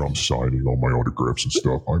 makes sure I'm signing all my autographs and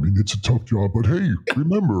stuff. I mean, it's a tough job, but hey,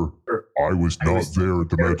 remember, I was not there at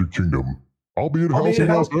the Magic Kingdom. I'll be at House of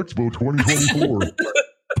Mouse Expo 2024.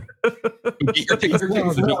 Get your tickets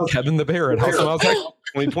now to meet Kevin the Bear at House of Mouse Expo.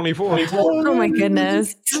 2024. Oh my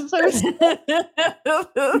goodness. Realize we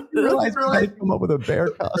gotta come up with a bear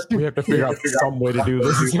costume. We have to figure out some way to do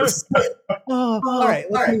this. All right,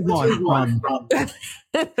 let's move on from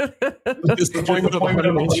Disappointment of the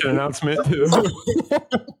Funimation announcement too.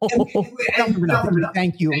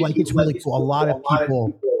 Thank you. Like, it's really cool. A lot of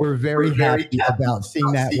people were very happy about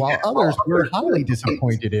seeing that, while others were highly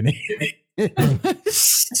disappointed in it.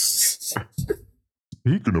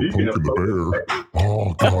 Speaking of poking the bear,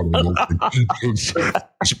 oh god, I love it.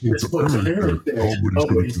 Because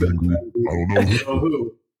nobody's gonna get angry. I don't know who.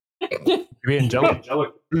 Be angelic.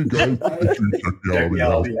 Hey guys, make sure you check me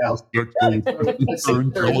out on the house.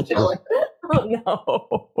 Oh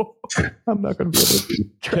no. I'm not going to be able to.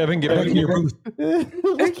 Kevin, get back in your booth.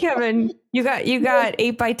 Kevin, you got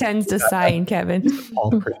 8x10s to sign, Kevin.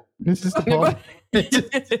 This is the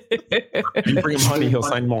You bring him honey, he'll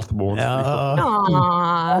sign multiple ones.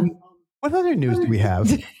 Aww. What other news do we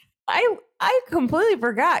have? I completely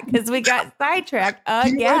forgot because we got sidetracked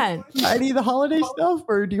again. Any of the holiday stuff,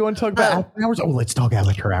 or do you want to talk about after hours? Oh, let's talk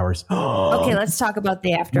after hours. Okay, let's talk about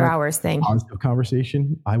the after hours thing. Positive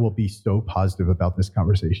conversation. I will be so positive about this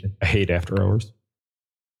conversation. I hate after hours.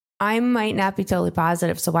 I might not be totally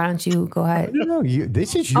positive, so why don't you go ahead? No,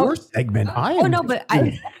 this is your segment. I am. Oh no, but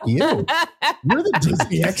I. You're the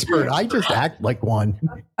Disney expert. I just act like one.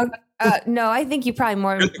 No, I think you probably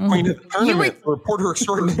more. You're the queen of the tournament, reporter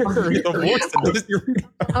extraordinary, the voice of Disney.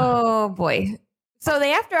 Oh boy! So the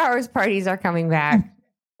after hours parties are coming back.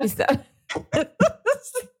 Stop!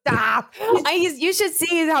 You should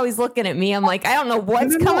see how he's looking at me. I'm like, I don't know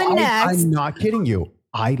what's coming next. I'm not kidding you.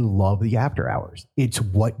 I love the after hours. It's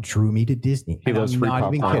what drew me to Disney. He loves free not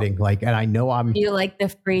even popcorn. kidding. Like, and I know I'm. You like the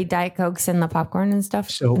free Diet Cokes and the popcorn and stuff,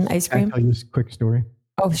 So and ice can I cream? tell you this quick story?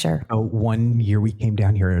 Oh sure. So one year we came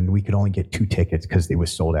down here and we could only get 2 tickets because they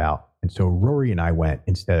was sold out. And so Rory and I went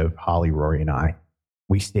instead of Holly, Rory and I.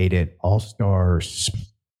 We stayed at All Stars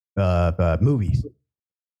Movies.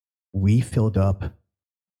 We filled up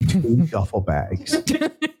 2 duffel bags.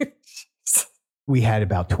 We had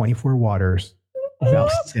about 24 waters,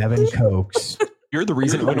 about 7 Cokes, You're the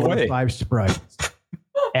reason it went away. 5 Sprites,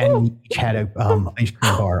 and we each had a ice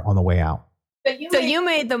cream bar on the way out. So you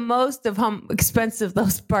made the most of how expensive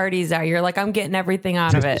those parties are. You're like, I'm getting everything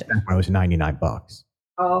out of it. It was $99.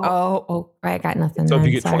 Oh, I got nothing. So if you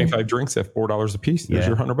then, get sorry. 25 drinks at $4 a piece, there's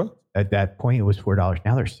your $100. At that point, it was $4.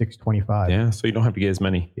 Now they're $6.25. Yeah, so you don't have to get as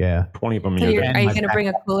many. Yeah. 20 of them. So You're are there. you going to bring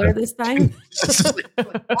a cooler this time? Why is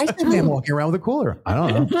that man walking around with a cooler? I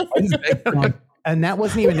don't know. And that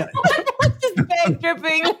wasn't even. Just bag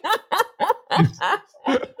tripping.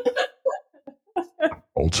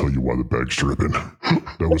 I'll tell you why the bag's tripping.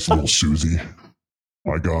 That was little Susie.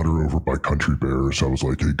 I got her over by Country Bears. I was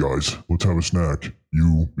like, hey guys, let's have a snack.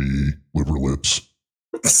 You, me, liver lips.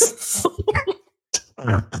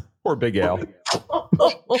 Poor Big Al. No.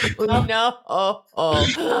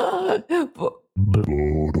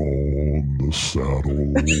 Blood on the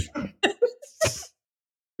saddle.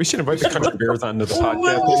 We should invite the Country Bears onto the podcast.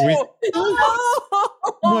 No more bears.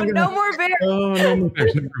 Oh, no more bears. No more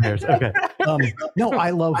bears. Okay. No, I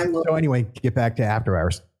love. So anyway, to get back to after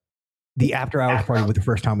hours, the after hours party with the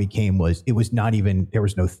first time we came it was not even, there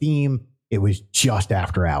was no theme. It was just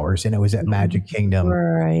after hours, and it was at Magic Kingdom.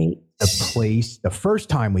 Right. The first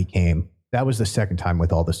time we came, that was the second time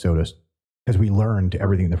with all the sodas, because we learned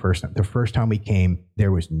everything the first time. The first time we came,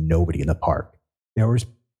 there was nobody in the park. There was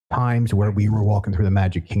times where we were walking through the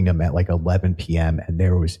Magic Kingdom at like 11 p.m. and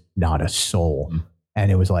there was not a soul.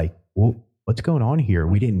 And it was like, well, what's going on here?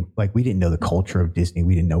 We didn't know the culture of Disney.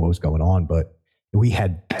 We didn't know what was going on, but we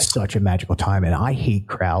had such a magical time. And I hate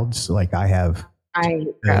crowds. Like I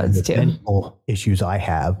hate crowds too. mental issues I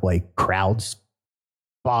have, like crowds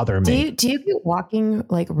bother me. Do you get walking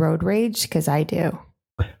like road rage? Because I do.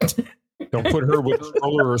 Don't put her with a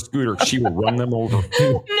stroller or a scooter. She will run them over.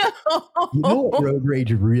 No. You know what road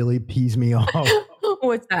rage really pees me off?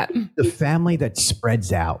 What's that? The family that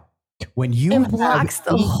spreads out. When you It blocks have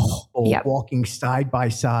the people Yep. walking side by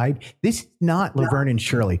side, this is not Laverne and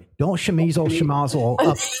Shirley. Don't shemazel shemazel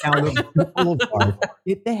up down the boulevard.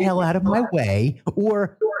 Get the hell out of my way.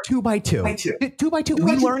 Or 2x2. 2x2.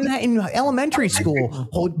 We learned that in elementary school.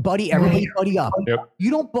 Everybody buddy up. Yep. You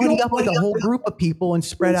don't buddy up with a whole group of people and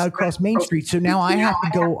spread out across Main Street. So now I have to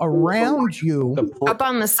go around you. Up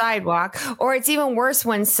on the sidewalk. Or it's even worse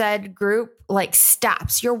when said group like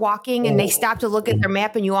stops. You're walking and they stop to look at their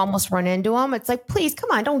map and you almost run into them. It's like, please,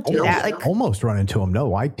 come on, don't do that. Like Almost run into them.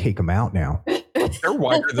 No, I take them out now. They're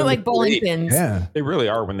wider than like the bowling parade. pins. Yeah. They really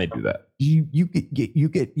are when they do that. You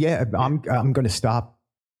get yeah, I'm going to stop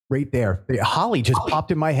right there. Holly just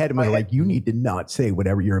popped in my head and was like, "You need to not say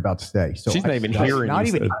whatever you're about to say." So She's not even hearing. Not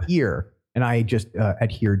even here, and I just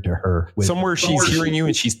adhered to her. Somewhere she's hearing you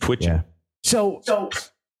and she's twitching. Yeah. So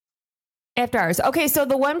After hours. Okay, so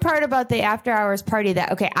the one part about the after hours party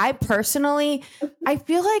I personally, I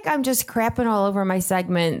feel like I'm just crapping all over my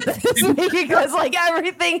segment because like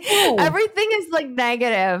everything is like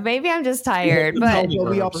negative. Maybe I'm just tired, but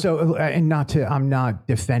we also, and I'm not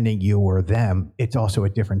defending you or them. It's also a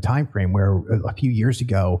different time frame where a few years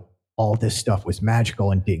ago, all this stuff was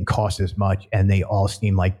magical and didn't cost as much, and they all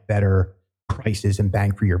seemed like better prices and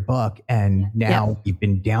bang for your buck. And now we've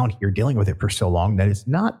been down here dealing with it for so long that it's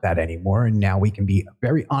not that anymore. And now we can be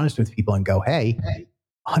very honest with people and go, hey,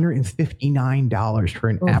 $159 for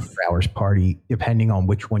an after hours party, depending on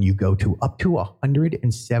which one you go to, up to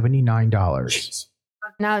 $179.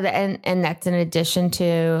 No, and that's in addition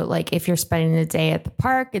to like if you're spending the day at the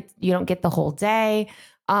park, you don't get the whole day.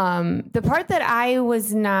 The part that I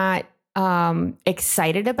was not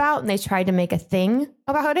excited about, and they tried to make a thing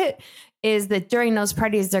about it, is that during those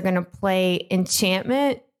parties they're going to play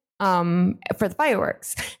Enchantment for the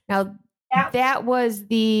fireworks. Now that was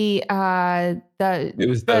the show,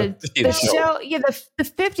 the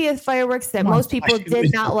 50th fireworks that most people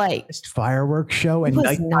did not like. Fireworks show and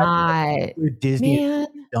Disney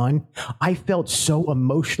done. I felt so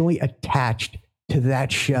emotionally attached to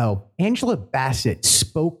that show. Angela Bassett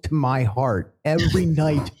spoke to my heart every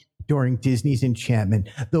night during Disney's Enchantment.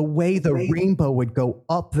 The way the rainbow would go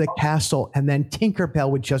up the castle and then Tinkerbell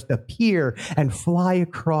would just appear and fly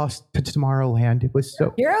across to Tomorrowland. It was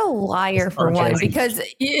so... You're a liar for one, because...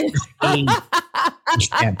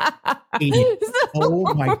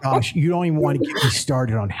 Oh my gosh. You don't even want to get me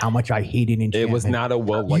started on how much I hated Enchantment. It was not a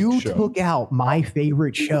well-liked show. You took out my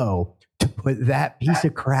favorite show to put that piece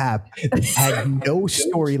of crap that had no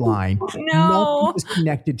storyline. Nothing was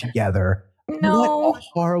connected together. No. What a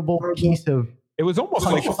horrible piece of... It was almost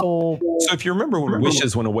like... So if you remember when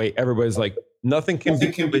Wishes went away, everybody's like, nothing can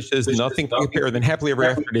beat Wishes, nothing can compare. Then Happily Ever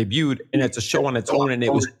After debuted, and it's a show on its own, and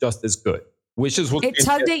it was just as good. Wishes was... It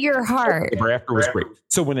tugged at your heart. Ever After was great.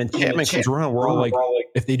 So when Enchantment comes around, we're all like,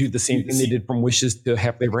 if they do the same thing they did from Wishes to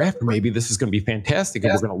Happily Ever After, maybe this is going to be fantastic,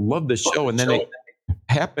 and we're going to love this show. And then it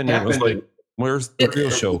happened, and it was like, where's the real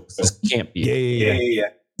show? This can't be. Yeah.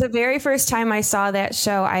 The very first time I saw that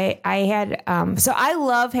show, I had, so I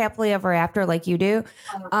love Happily Ever After like you do.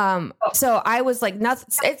 So I was like, nothing,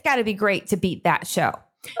 it's got to be great to beat that show.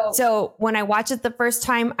 So when I watched it the first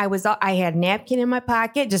time, I had a napkin in my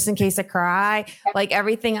pocket just in case I cry, like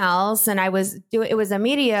everything else. And it was a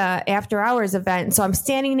media after hours event. And so I'm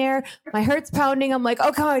standing there, my heart's pounding. I'm like,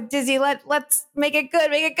 oh, come on, Disney, let's make it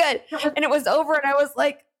good. And it was over. And I was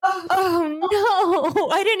like, oh no,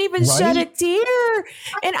 I didn't even shed a tear,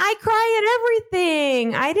 and I cry at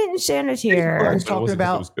everything. I didn't shed a tear. What I was talking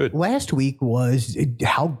about last week was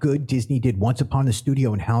how good Disney did Once Upon a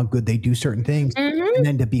Studio and how good they do certain things, and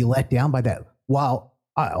then to be let down by that. While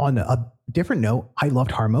on a different note, I loved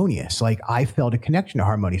Harmonious. Like I felt a connection to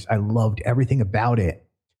Harmonious. I loved everything about it.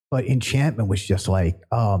 But Enchantment was just like,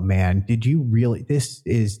 oh man, did you really? This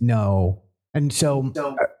is no. And so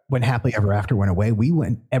when Happily Ever After went away, we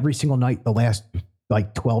went every single night the last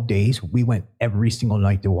like 12 days. We went every single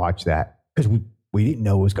night to watch that because we didn't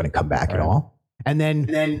know it was going to come back at all. And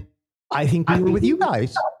then I think we were with you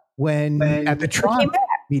guys when at the Tron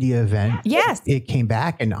media event. Yes, it came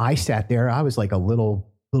back, and I sat there. I was like a little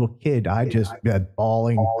kid. I just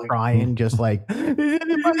bawling, crying, just like,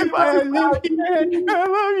 I love you.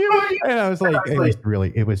 And I was like,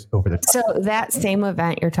 it was over the top. So that same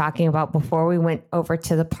event you're talking about, before we went over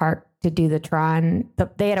to the park to do the Tron,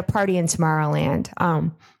 they had a party in Tomorrowland.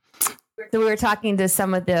 So we were talking to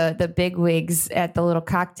some of the big wigs at the little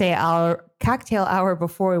cocktail hour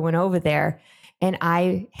before we went over there. And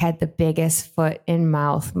I had the biggest foot in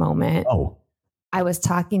mouth moment. Oh, I was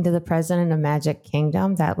talking to the president of Magic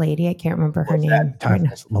Kingdom, that lady, I can't remember her name.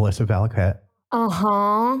 Melissa Valaquette.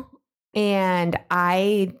 Uh-huh. And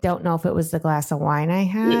I don't know if it was the glass of wine I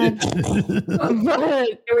had.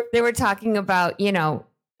 But they were talking about,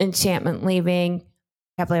 Enchantment leaving,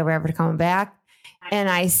 Happily Ever After coming back. And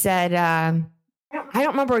I said, I don't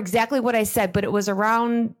remember exactly what I said, but it was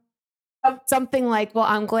around something like, well,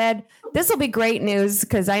 I'm glad this will be great news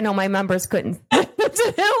because I know my members couldn't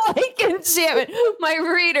like Enchantment, my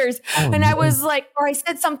readers. And I was like, or I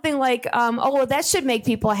said something like, well, that should make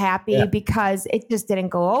people happy because it just didn't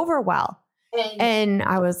go over well. And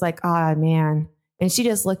I was like, oh man, And she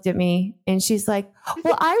just looked at me and she's like,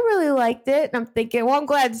 well, I really liked it. And I'm thinking, well, I'm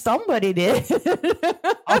glad somebody did.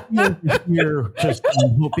 I'll be over here just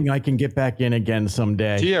hoping I can get back in again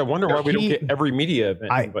someday. Gee, I wonder why we don't get every media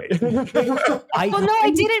event. Well, no,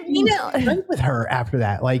 I didn't mean it. I'm with her after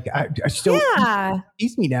that. Like, I still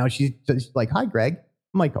sees me now. She's just like, hi, Greg.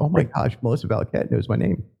 I'm like, oh my gosh, Melissa Valaket knows my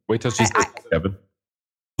name. Wait till she's 7.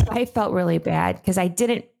 I felt really bad because I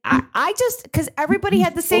didn't. I just because everybody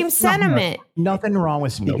had the same sentiment. Nothing wrong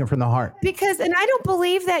with speaking from the heart. Because, and I don't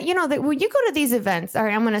believe that, that when you go to these events, all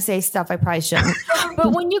right, I'm going to say stuff I probably shouldn't,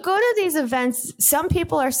 but when you go to these events, some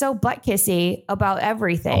people are so butt kissy about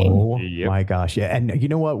everything. Oh my gosh. Yeah. And you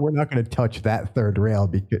know what? We're not going to touch that third rail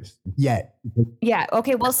because yet. Yeah.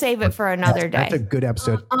 Okay. We'll save it for another day. That's a good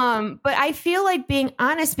episode. But I feel like being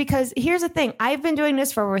honest because here's the thing. I've been doing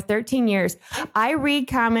this for over 13 years. I read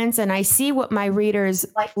comments and I see what my readers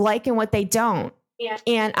like and what they don't. Yeah.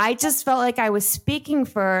 And I just felt like I was speaking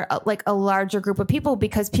for a larger group of people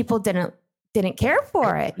because people didn't care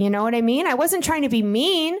for it. You know what I mean? I wasn't trying to be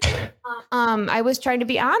mean. I was trying to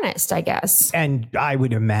be honest, I guess. And I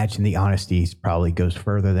would imagine the honesty probably goes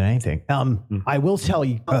further than anything. I will tell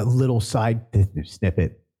you a little side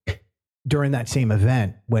snippet. During that same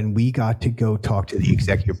event, when we got to go talk to the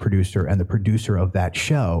executive producer and the producer of that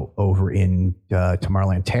show over in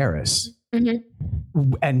Tomorrowland Terrace,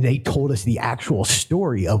 and they told us the actual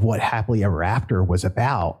story of what Happily Ever After was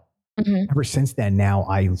about. Ever since then, now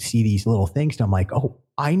I see these little things and I'm like, oh,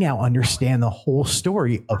 I now understand the whole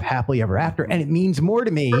story of Happily Ever After. And it means more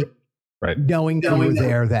to me, knowing that we were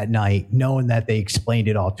there that night, knowing that they explained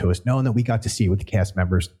it all to us, knowing that we got to see it with the cast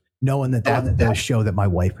members, knowing that that's the show that my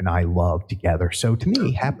wife and I love together. So to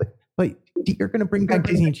me, but you're going to bring back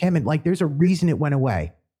Disney Enchantment. Like there's a reason it went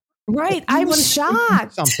away. Right. I'm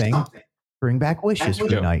shocked. Something. Bring back wishes for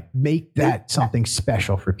tonight. Make that something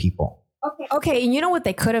special for people. Okay. And you know what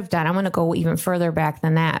they could have done? I'm going to go even further back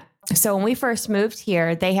than that. So when we first moved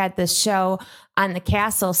here, they had this show on the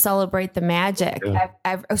castle, Celebrate the Magic.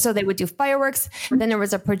 So they would do fireworks. Then there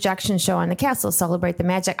was a projection show on the castle, Celebrate the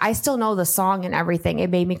Magic. I still know the song and everything. It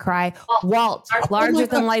made me cry. Walt, Larger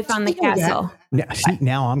Than Life on the Castle.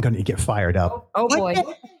 Now I'm going to get fired up. Oh boy.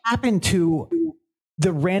 What happened to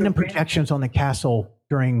the random projections on the castle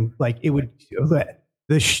during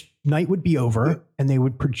the night would be over and they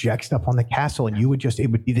would project stuff on the castle and it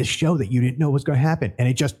would be this show that you didn't know was going to happen. And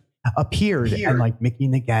it just appeared and like Mickey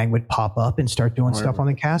and the gang would pop up and start doing stuff on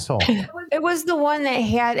the castle. It was the one that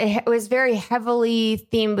it was very heavily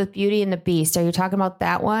themed with Beauty and the Beast. Are you talking about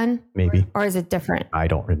that one? Maybe. Or is it different? I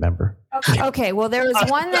don't remember. Okay. Well, there was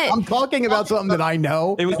one that I'm talking about something that I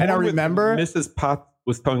know and I remember. Mrs. Potts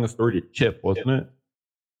was telling a story to Chip, wasn't it?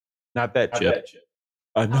 Not that Chip.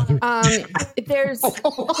 Another. There's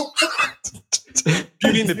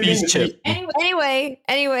Beauty and the Beast Chip.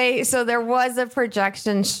 Anyway, so there was a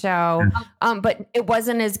projection show, but it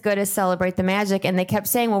wasn't as good as Celebrate the Magic, and they kept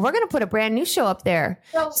saying, "Well, we're going to put a brand new show up there."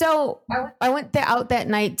 So I went out that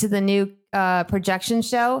night to the new projection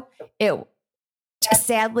show. It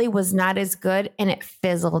sadly was not as good, and it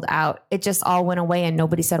fizzled out. It just all went away, and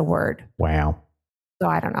nobody said a word. Wow. So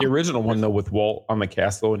I don't know. The original one though with Walt on the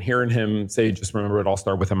castle and hearing him say, "Just remember it all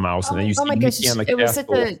started with a mouse," and then you see Mickey on the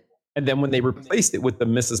castle. And then when they replaced it with the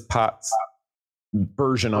Mrs. Potts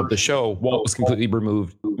version of the show, Walt was completely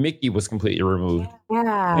removed. Mickey was completely removed.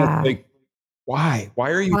 Yeah. Like, why?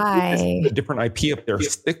 Why are you putting a different IP up there?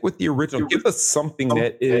 Stick with the original. Give us something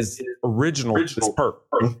that is original to this park.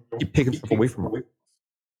 Keep taking stuff away from it.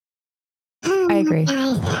 I agree.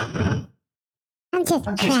 I'm just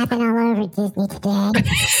crapping all over Disney today.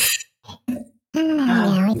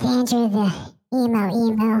 It's Andrew the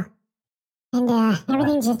emo. And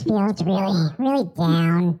everything just feels really, really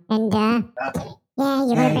down. And you want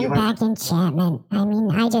to bring back Enchantment. I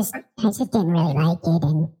mean, I just didn't really like it.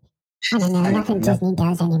 And I don't know, nothing Disney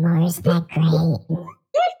does anymore is that great.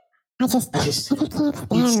 I just can't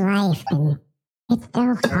stand life. And it's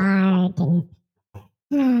so hard.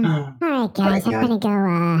 And all right, guys, I'm gonna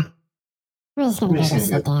go. We're just gonna go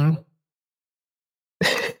sit down.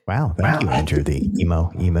 Wow, thank you, Andrew, the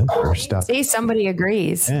emo for stuff. See, somebody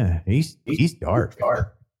agrees. Yeah, he's dark.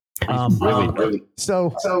 Really.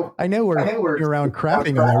 So I know we're around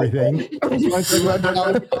crapping on everything.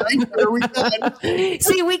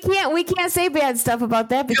 See, we can't say bad stuff about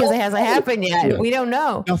that because it hasn't happened yet. We don't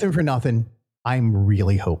know. Nothing for nothing. I'm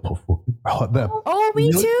really hopeful for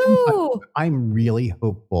me too. I'm really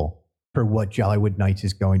hopeful for what Jollywood Nights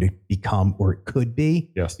is going to become, or it could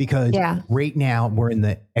be. Yes. Because right now we're in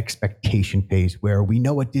the expectation phase where we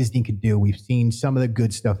know what Disney can do. We've seen some of the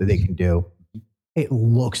good stuff that they can do. it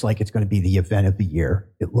looks like it's going to be the event of the year.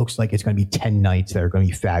 It looks like it's going to be 10 nights that are going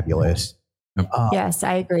to be fabulous. Yes,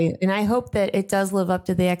 I agree. And I hope that it does live up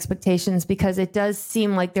to the expectations, because it does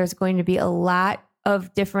seem like there's going to be a lot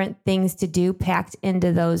of different things to do packed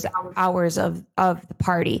into those hours of the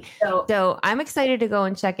party. So I'm excited to go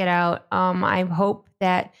and check it out. I hope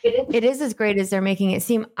that it is as great as they're making it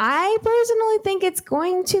seem. I personally think it's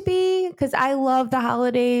going to be, because I love the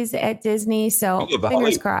holidays at Disney. So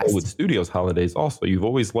fingers crossed. With Studios holidays also. You've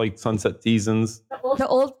always liked Sunset Seasons. The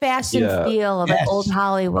old fashioned feel of like old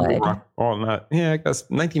Hollywood. I guess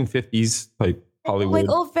 1950s type Hollywood. Like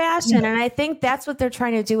old fashioned. And I think that's what they're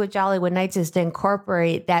trying to do with Jollywood Nights, is to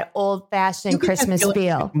incorporate that old fashioned Christmas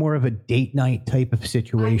feel. More of a date night type of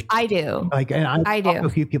situation. I do. Like, and I do. A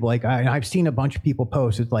few people, like, I've seen a bunch of people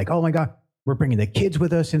post. It's like, oh my God, we're bringing the kids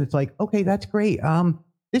with us. And it's like, okay, that's great.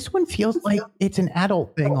 This one feels like it's an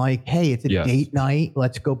adult thing. Like, hey, it's a date night.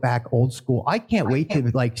 Let's go back old school. I can't wait to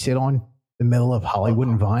like sit on the middle of Hollywood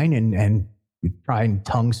and Vine and try and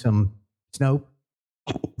tongue some Snope.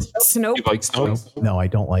 Snope. You like Snope? No, I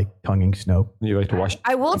don't like tonguing Snope. You like to watch?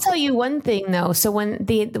 I will tell you one thing though. So when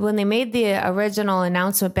they made the original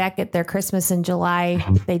announcement back at their Christmas in July,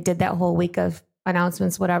 they did that whole week of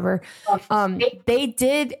announcements, whatever. They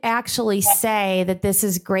did actually say that this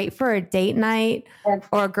is great for a date night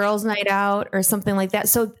or a girls' night out or something like that.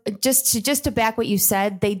 So just to back what you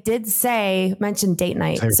said, they did mention date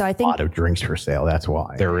night. There's so I think a lot of drinks for sale. That's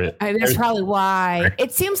why. That's probably why.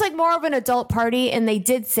 It seems like more of an adult party, and they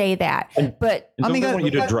did say that. But I mean, they want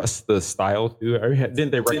you to dress the style too. Didn't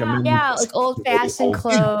they recommend? Yeah, like old fashioned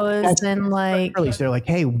clothes and like. So they're like,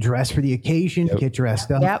 hey, dress for the occasion, get dressed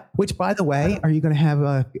up. Yep. Which, by the way, are you going to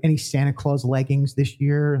have any Santa Claus leggings this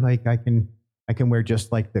year? Like I can wear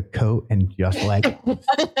just like the coat and just leggings.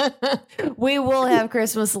 We will have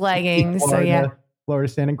Christmas leggings. Florida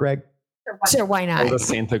Santa Greg. Sure, why not? Florida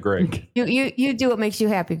Santa Greg. You do what makes you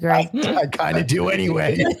happy, Greg. I kind of do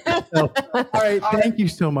anyway. So, all right, thank you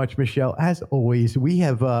so much, Michelle. As always,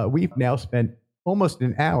 we've now spent almost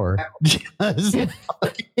an hour. Our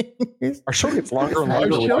show gets longer and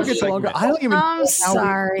longer. Our show gets longer. I don't even. I'm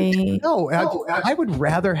sorry. No, I would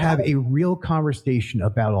rather have a real conversation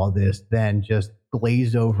about all this than just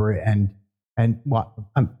glaze over it and what.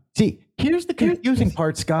 See, here's the confusing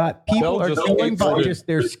part, Scott. People are going by just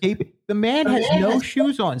their escape. The man has no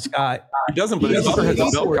shoes on, Scott. He doesn't, but his brother has a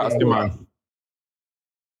belt costume on.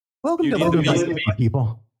 Welcome to Logan Bites,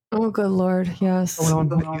 people. Oh, good Lord. Yes. What's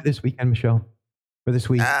going on this weekend, Michelle? For this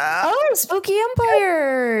week? Spooky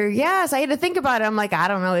Empire. Yes, I had to think about it. I'm like, I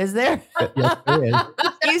don't know. Is there? Yes, there is.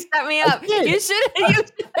 You set me up. You should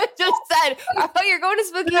have just said, "Oh, you're going to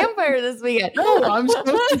Spooky Empire this weekend." No, I'm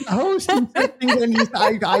supposed to host and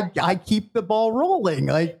I keep the ball rolling.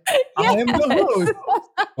 Like I am the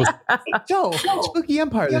host. So Spooky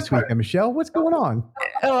Empire this weekend, Michelle. What's going on?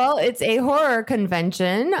 Well, it's a horror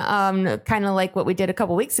convention, kind of like what we did a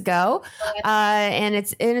couple weeks ago, and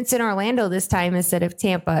it's in Orlando this time instead of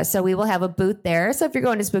Tampa. So we will have a booth there. So if you're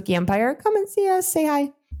going to Spooky Empire, come and see us. Say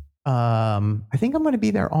hi. I think I'm going to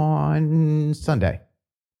be there on Sunday.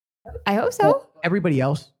 I hope so. Well, everybody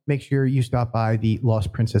else, make sure you stop by the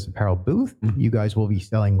Lost Princess Apparel booth. You guys will be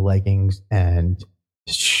selling leggings and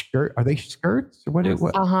skirt. Are they skirts? What?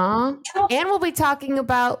 And we'll be talking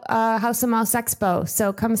about House of Mouse Expo.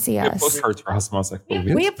 So come see us. Postcards for House of Mouse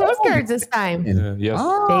Expo. We have postcards this time. Yes.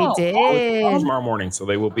 They did. Tomorrow morning, so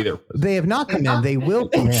they will be there. They have not come in. They will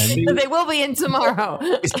come in. They will be in tomorrow.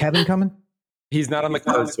 Is Kevin coming? He's not on the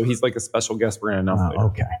card, so he's like a special guest. We're gonna announce later.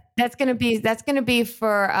 Okay. That's gonna be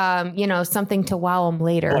for something to wow them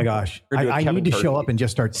later. Oh my gosh, I need to show up and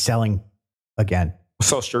just start selling again.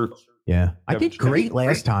 Sell shirts. Yeah, I did great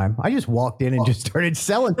last time. I just walked in and just started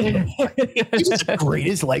selling them. It's the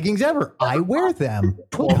greatest leggings ever. I wear them.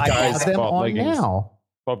 12 I guys have them bought on leggings. now.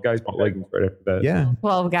 12 guys bought leggings right after that. Yeah.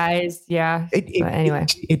 12 guys. Yeah. But anyway.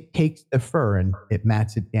 It takes the fur and it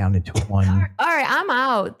mats it down into one. All right. I'm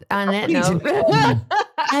out on that note.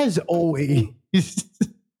 As always,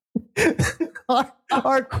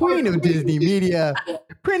 our queen of Disney media,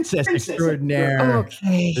 Princess Extraordinaire,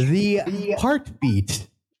 okay. The heartbeat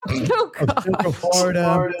Oh, of Central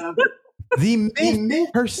Florida, the myth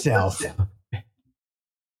herself.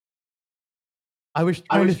 I was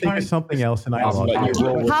trying to think of something else, and I lost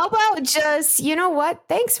it. How about just, you know what?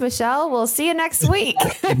 Thanks, Michelle. We'll see you next week.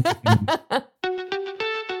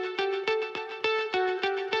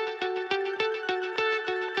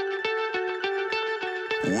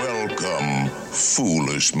 Welcome,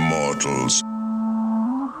 foolish mortals.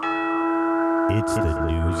 It's the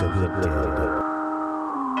news of the dead.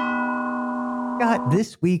 Scott,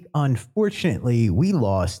 this week, unfortunately, we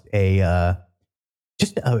lost a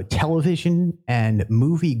just a television and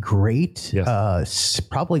movie great. Yes.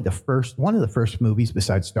 Probably one of the first movies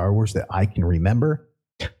besides Star Wars that I can remember.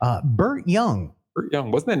 Burt Young. Burt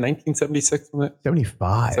Young, wasn't that 1976?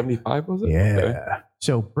 75. 75 was it? Yeah. Okay.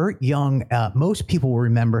 So Burt Young, most people will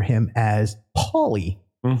remember him as Paulie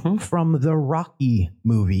from the Rocky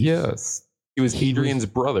movies. Yes. He was Adrian's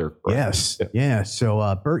brother. Correct? Yes. Yeah.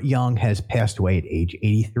 So Burt Young has passed away at age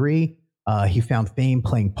 83. He found fame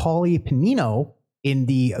playing Paulie Panino in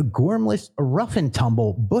the Gormless Rough and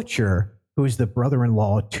Tumble Butcher, who is the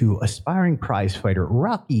brother-in-law to aspiring prize fighter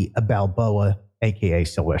Rocky Balboa, a.k.a.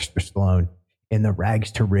 Sylvester Stallone, in the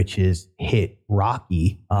Rags to Riches hit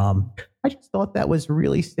Rocky. I just thought that was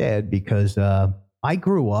really sad because I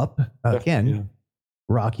grew up, again,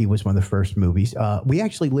 Rocky was one of the first movies. We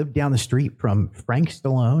actually lived down the street from Frank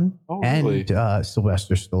Stallone and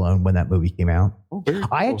Sylvester Stallone when that movie came out. Oh, very cool.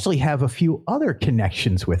 I actually have a few other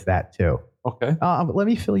connections with that too. Okay. Let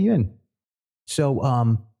me fill you in.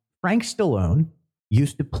 So Frank Stallone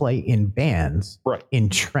used to play in bands in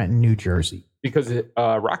Trenton, New Jersey. Because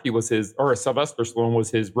Rocky was Sylvester Stallone was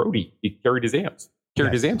his roadie. He carried his amps.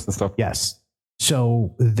 His amps and stuff. Yes.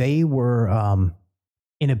 So they were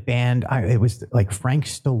in a band. It was like Frank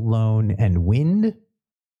Stallone and Wind,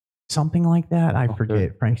 something like that. I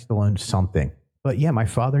forget. Frank Stallone something. But yeah, my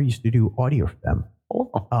father used to do audio for them.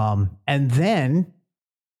 Oh. And then,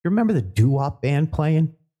 you remember the doo-wop band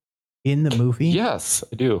playing in the movie? Yes,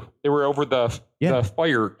 I do. They were over the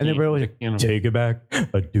fire. And they were always, take it back.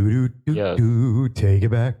 A doo-doo-doo-doo, take it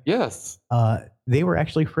back. Yes. They were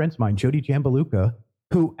actually friends of mine. Jody Jambaluka,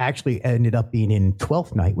 who actually ended up being in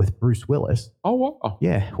 12th Night with Bruce Willis. Oh, wow.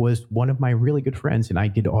 Yeah, was one of my really good friends, and I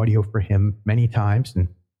did audio for him many times. And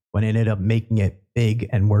when I ended up making it big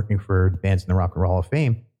and working for bands in the Rock and Roll Hall of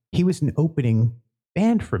Fame, he was an opening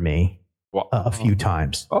band for me a few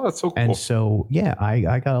times. Oh, that's so cool. And so, yeah,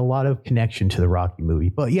 I got a lot of connection to the Rocky movie.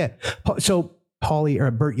 But yeah, so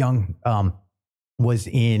Burt Young was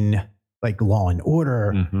in like Law and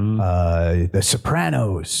Order, The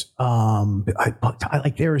Sopranos.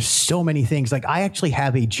 There's so many things. Like I actually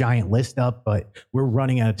have a giant list up, but we're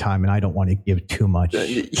running out of time and I don't want to give too much.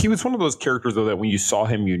 He was one of those characters though that when you saw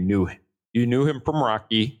him, you knew him. You knew him from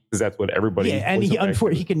Rocky because that's what everybody. Yeah, and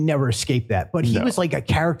he can never escape that. But he was like a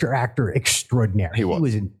character actor extraordinaire. He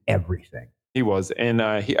was in everything. He was, and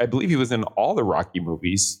I believe he was in all the Rocky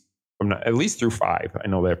movies, at least through 5. I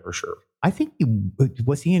know that for sure. I think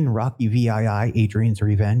was he in Rocky VII, Adrian's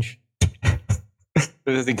Revenge?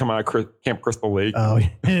 Does he come out of Camp Crystal Lake? Oh,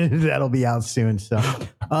 that'll be out soon. So,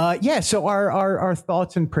 so our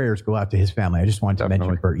thoughts and prayers go out to his family. I just wanted to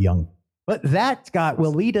mention Burt Young. But that, Scott,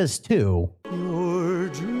 will lead us to your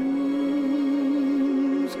dreams.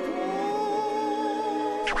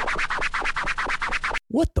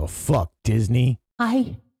 What the fuck, Disney?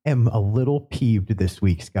 I am a little peeved this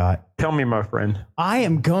week, Scott. Tell me, my friend. I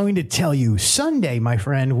am going to tell you Sunday, my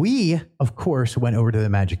friend. We, of course, went over to the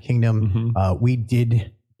Magic Kingdom. We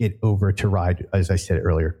did get over to ride, as I said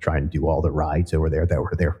earlier, try and do all the rides over there that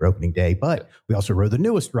were there for opening day. But we also rode the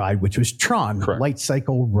newest ride, which was Tron Light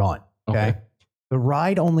Cycle Run. Okay. The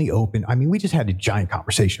ride only opened. I mean, we just had a giant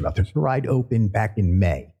conversation about this. The ride opened back in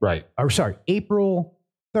May. Right. Or sorry, April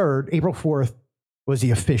 3rd, April 4th was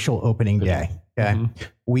the official opening day. Okay.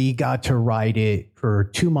 We got to ride it for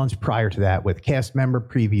 2 months prior to that with cast member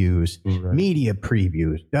previews, media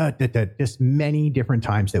previews, just many different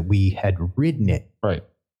times that we had ridden it. Right.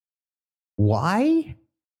 Why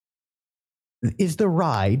is the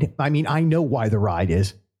ride? I mean, I know why the ride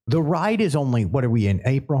is. The ride is only, what are we in?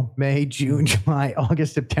 April, May, June, July,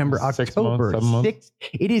 August, September, October. 7 months.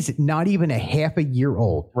 It is not even a half a year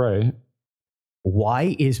old. Right.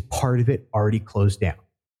 Why is part of it already closed down?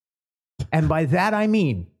 And by that, I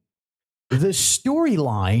mean the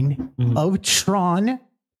storyline of Tron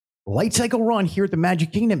Light Cycle Run here at the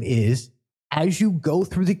Magic Kingdom is as you go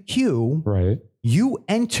through the queue, you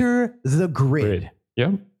enter the grid.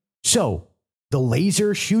 Yeah. So the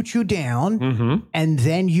laser shoots you down and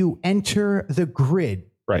then you enter the grid.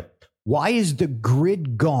 Right. Why is the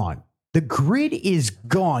grid gone? The grid is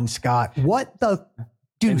gone, Scott. What the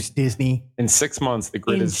deuce, Disney? In 6 months, the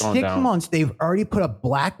grid is gone down. In 6 months, they've already put up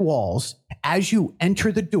black walls as you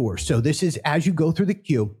enter the door. So this is as you go through the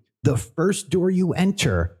queue. The first door you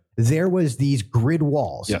enter, there was these grid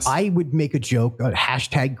walls. Yes. I would make a joke,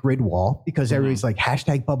 hashtag grid wall, because everybody's like,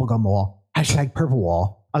 hashtag bubblegum wall, hashtag purple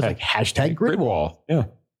wall. I was like, hashtag grid wall. Yeah.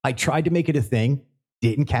 I tried to make it a thing,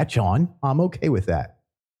 didn't catch on. I'm okay with that.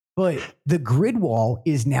 But the grid wall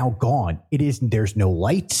is now gone. There's no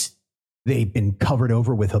lights. They've been covered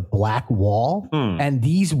over with a black wall. And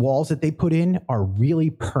these walls that they put in are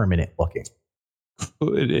really permanent looking.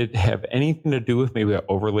 Would it have anything to do with maybe an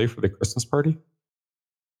overlay for the Christmas party?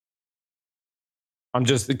 I'm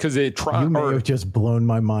just because it You may have just blown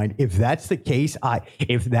my mind. If that's the case, I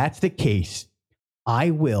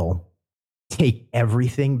will take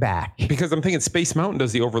everything back. Because I'm thinking Space Mountain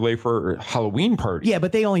does the overlay for Halloween party. Yeah,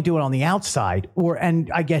 but they only do it on the outside, and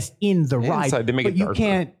I guess in the ride. Inside, they make but it you darker.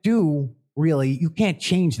 you can't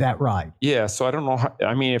change that ride. Yeah, so I don't know how.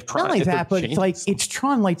 I mean, if Tron, Not only that, but it's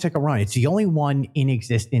Tron Lights Like a Run. It's the only one in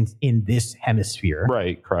existence in this hemisphere.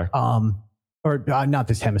 Right, correct. Or not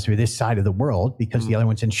this hemisphere, this side of the world, because the other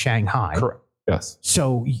one's in Shanghai. Correct. Yes.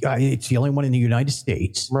 So it's the only one in the United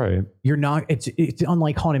States. Right. You're not. It's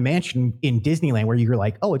unlike Haunted Mansion in Disneyland, where you're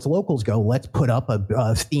like, oh, it's locals go. Let's put up a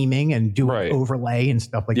theming and do an overlay and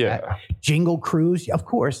stuff like that. Jingle Cruise, of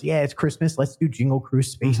course. Yeah, it's Christmas. Let's do Jingle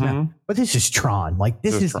Cruise, Space Mountain. But this is Tron. Like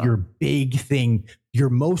this is your big thing,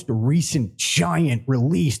 your most recent giant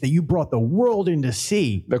release that you brought the world in to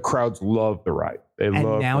see. The crowds love the ride.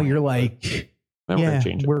 And now you're like.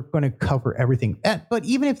 We're going to cover everything. But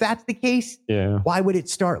even if that's the case, why would it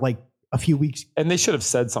start like a few weeks? And they should have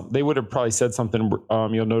said something. They would have probably said something.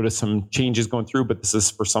 You'll notice some changes going through, but this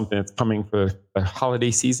is for something that's coming for the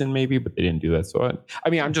holiday season, maybe. But they didn't do that. So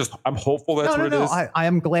I'm hopeful that's what it is. I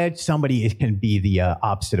am glad somebody can be the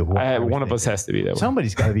opposite of what one of us has to be that way.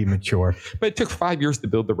 Somebody's got to be mature. But it took 5 years to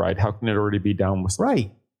build the ride. How can it already be down with something?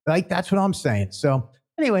 Right? Like that's what I'm saying. So.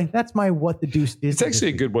 Anyway, that's my what the deuce is. It's actually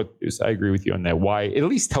a good what the deuce. I agree with you on that. Why? At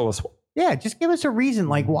least tell us why. Yeah, just give us a reason.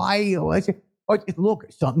 Like why?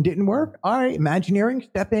 Look, something didn't work. All right, Imagineering,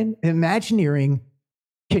 step in. Imagineering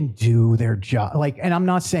can do their job. Like, and I'm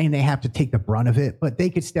not saying they have to take the brunt of it, but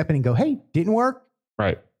they could step in and go, hey, didn't work.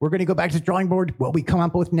 Right. We're going to go back to the drawing board. What we come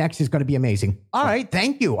up with next is going to be amazing. All right,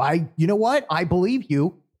 thank you. You know what? I believe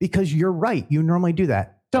you because you're right. You normally do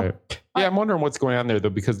that. So, yeah, I'm wondering what's going on there though,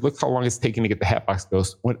 because look how long it's taking to get the Hatbox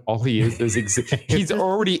Ghost when all he is he's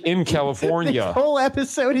already in California. This whole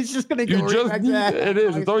episode is just going to go right back to that. It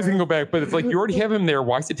is. It's always going to go back, but it's like you already have him there.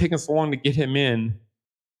 Why is it taking so long to get him in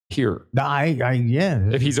here?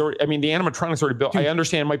 If he's already, the animatronics already built. Dude, I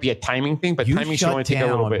understand it might be a timing thing, but timing should only take a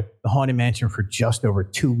little bit. The Haunted Mansion for just over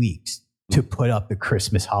 2 weeks. To put up the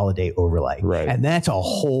Christmas holiday overlay. Right. And that's a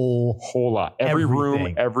whole lot. Every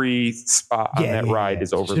room, every spot on that ride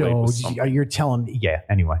is overlaid with something. You're telling me,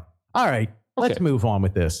 anyway. All right, let's move on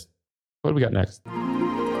with this. What do we got next?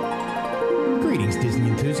 Greetings, Disney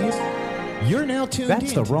enthusiasts. You're now tuned in.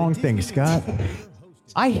 That's the wrong thing, Scott.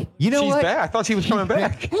 She's back. I thought she was coming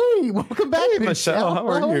back. Hey, welcome back, hey, Michelle. How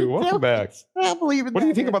are you? Welcome back. I can't believe it. What do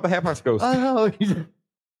you think about the Hatbox Ghost?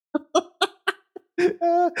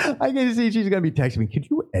 I can see she's going to be texting me. Could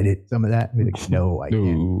you edit some of that? I'm like, no, I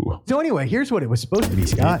can't. So anyway, here's what it was supposed to be,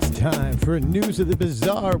 Scott. It's time for News of the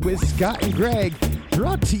Bizarre with Scott and Greg.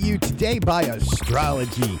 Brought to you today by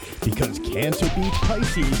astrology. Because Cancer beats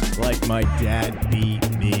Pisces like my dad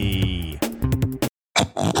beat me.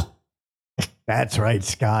 That's right,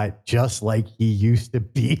 Scott. Just like he used to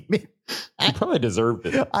beat me. He probably deserved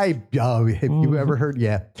it. Have you ever heard?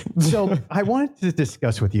 Yeah. So I wanted to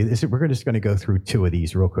discuss with you this. We're just going to go through two of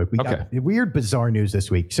these real quick. We got weird, bizarre news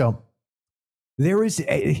this week. So there is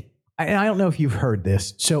and I don't know if you've heard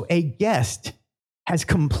this. So a guest has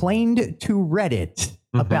complained to Reddit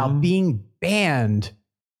about being banned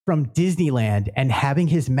from Disneyland and having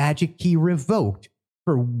his magic key revoked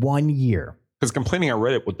for 1 year. Because complaining on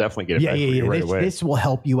Reddit will definitely get it back for you right away. This will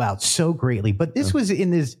help you out so greatly. But this was in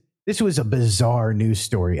this. This was a bizarre news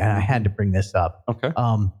story, and I had to bring this up. Okay.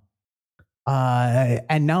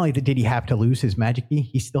 And not only did he have to lose his magic key,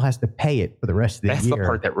 he still has to pay it for the rest of the year. That's the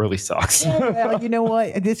part that really sucks. Yeah, you know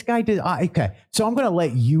what? This guy did. Okay. So I'm going to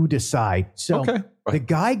let you decide. So the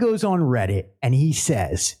guy goes on Reddit and he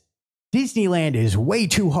says, Disneyland is way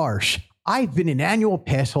too harsh. I've been an annual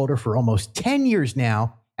pass holder for almost 10 years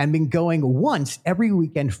now and been going once every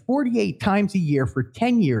weekend, 48 times a year for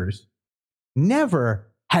 10 years. Never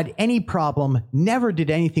had any problem, never did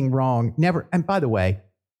anything wrong, never. And by the way,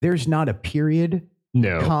 there's not a period,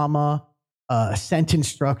 comma, a sentence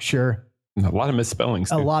structure. A lot of misspellings.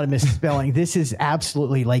 A lot of misspelling. This is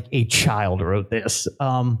absolutely like a child wrote this.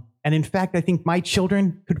 And in fact, I think my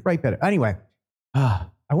children could write better. Anyway, I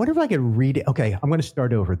wonder if I could read it. Okay, I'm going to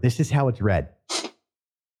start over. This is how it's read.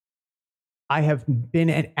 I have been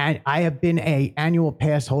a annual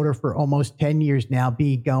pass holder for almost 10 years now,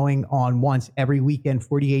 be going on once every weekend,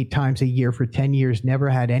 48 times a year for 10 years, never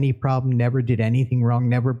had any problem, never did anything wrong,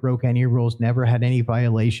 never broke any rules, never had any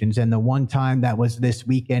violations. And the one time that was this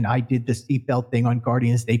weekend, I did the seatbelt thing on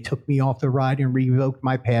Guardians. They took me off the ride and revoked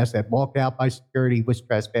my pass. I walked out by security, was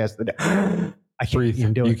trespassed. I can't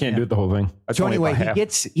even do it. You can't do the whole thing. So anyway,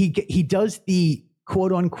 he does the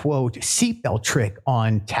quote unquote seatbelt trick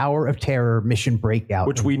on Tower of Terror Mission Breakout.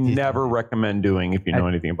 Which we never recommend doing if you know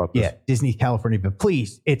anything about this. Yeah, Disney California, but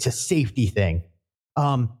please, it's a safety thing.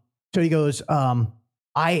 So he goes,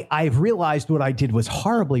 I've realized what I did was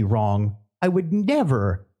horribly wrong. I would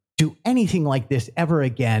never do anything like this ever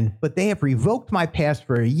again, but they have revoked my pass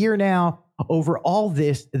for a year now. Over all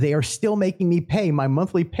this, they are still making me pay my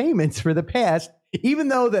monthly payments for the pass. Even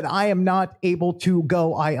though that I am not able to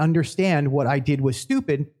go, I understand what I did was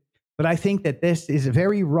stupid, but I think that this is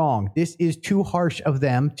very wrong. This is too harsh of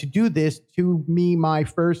them to do this to me, my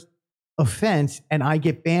first offense, and I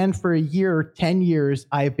get banned for a year, 10 years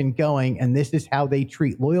I've been going, and this is how they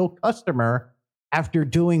treat loyal customer after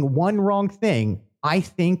doing one wrong thing. I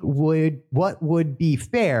think what would be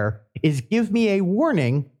fair is give me a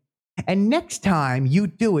warning, and next time you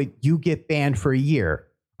do it, you get banned for a year.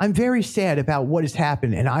 I'm very sad about what has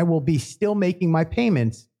happened, and I will be still making my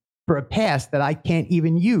payments for a pass that I can't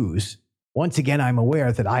even use. Once again, I'm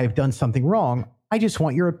aware that I have done something wrong. I just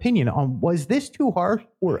want your opinion on, was this too harsh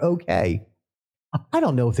or okay? I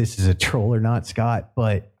don't know if this is a troll or not, Scott,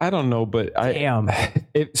 but I don't know, but damn.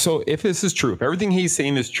 If this is true, if everything he's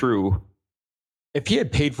saying is true, if he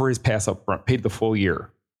had paid for his pass up front, paid the full year,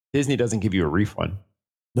 Disney doesn't give you a refund.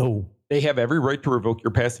 No. They have every right to revoke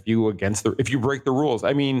your pass if you go if you break the rules.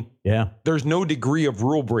 I mean, yeah, there's no degree of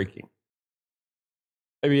rule breaking.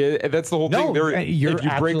 I mean, that's the whole thing. If you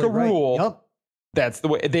break a rule, right. Yep. That's the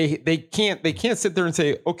way they can't sit there and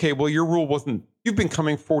say, okay, well, your rule wasn't, you've been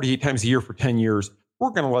coming 48 times a year for 10 years. We're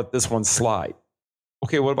going to let this one slide.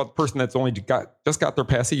 Okay. What about the person that's only just got their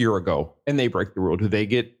pass a year ago and they break the rule? Do they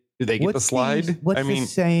get the slide? What's the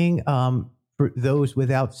saying? For those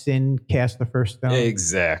without sin, cast the first stone.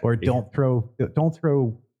 Exactly. Or don't throw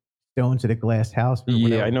stones at a glass house.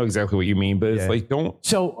 Yeah, I know exactly what you mean, but it's like don't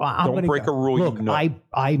break a rule. Look,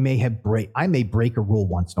 I may break a rule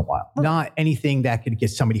once in a while. Not anything that could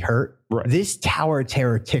get somebody hurt. Right. This Tower of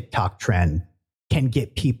Terror TikTok trend can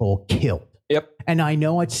get people killed. Yep. And I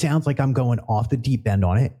know it sounds like I'm going off the deep end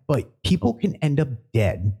on it, but people can end up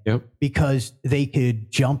dead. Yep. Because they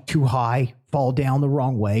could jump too high, fall down the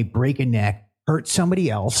wrong way, break a neck, hurt somebody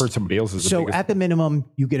else. So at the minimum,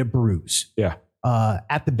 you get a bruise. Yeah.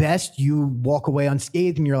 At the best, you walk away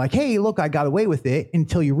unscathed and you're like, hey, look, I got away with it,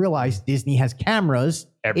 until you realize Disney has cameras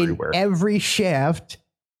everywhere, in every shaft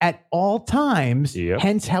at all times. Yep.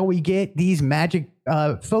 Hence how we get these magic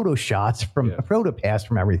photo shots from photo pass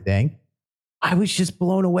from everything. I was just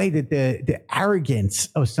blown away that the arrogance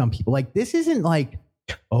of some people. Like, this isn't like,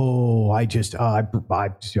 oh, I just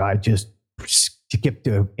skipped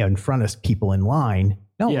in front of people in line.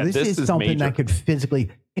 No, this is something major. That could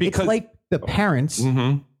physically. It's like the parents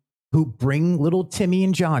who bring little Timmy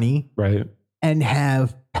and Johnny, right, and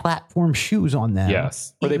have platform shoes on them.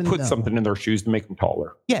 Yes, or they put something in their shoes to make them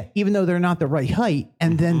taller. Yeah, even though they're not the right height,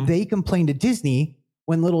 and then they complain to Disney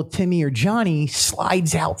when little Timmy or Johnny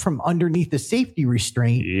slides out from underneath the safety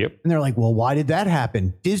restraint. Yep. And they're like, well, why did that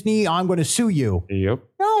happen? Disney, I'm going to sue you. Yep.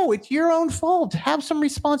 No, it's your own fault. Have some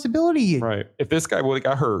responsibility. Right. If this guy would have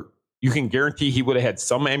got hurt, you can guarantee he would have had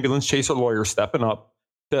some ambulance chaser lawyer stepping up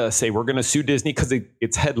to say, we're going to sue Disney because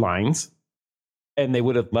it's headlines. And they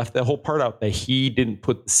would have left that whole part out that he didn't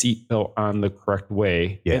put the seatbelt on the correct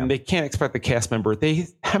way. Yeah. And they can't expect the cast member.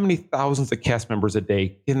 How many thousands of cast members a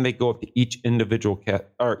day can they go up to each individual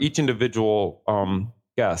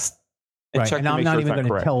guest and check? And I'm not even going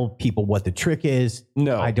to tell people what the trick is.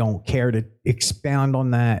 No, I don't care to expound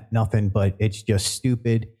on that. Nothing, but it's just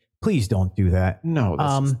stupid. Please don't do that. No.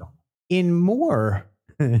 In more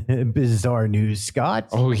bizarre news, Scott.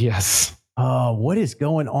 Oh yes. What is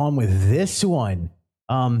going on with this one?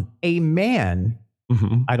 A man.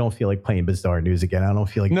 I don't feel like playing bizarre news again. I don't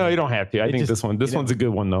feel like. No, you don't have to. I think this one's a good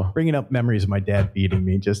one though. Bringing up memories of my dad beating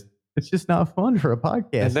me. It's just not fun for a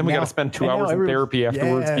podcast. And then we got to spend 2 hours in therapy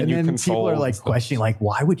afterwards. And then people are like questioning, like,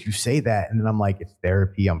 why would you say that? And then I'm like, it's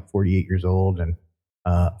therapy. I'm 48 years old, and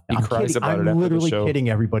he cries about it. I'm literally kidding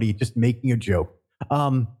everybody, just making a joke.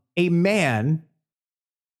 A man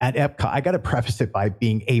at Epcot. I got to preface it by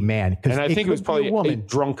being a man, and I think it was probably a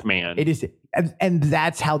drunk man. It is, and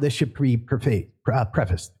that's how this should be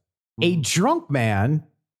prefaced. A drunk man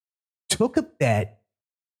took a bet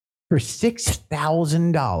for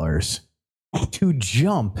 $6,000 to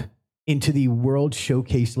jump into the World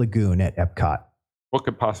Showcase Lagoon at Epcot. What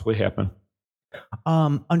could possibly happen?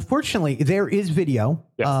 Unfortunately, there is video.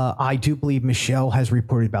 Yes. I do believe Michelle has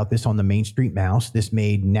reported about this on the Main Street Mouse. This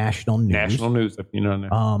made national news. National news, if you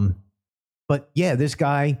know. But yeah, this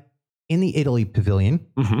guy in the Italy pavilion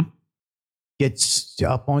gets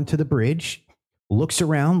up onto the bridge, looks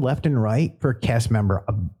around left and right for a cast member,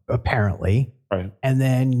 apparently. Right. And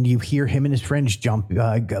then you hear him and his friends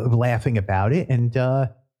laughing about it. And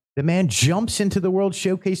the man jumps into the World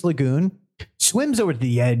Showcase Lagoon, swims over to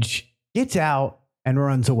the edge, gets out, and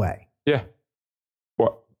runs away. Yeah.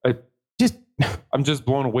 Well, I'm just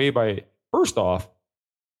blown away by it. First off,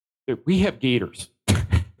 we have gators.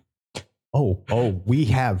 Oh, we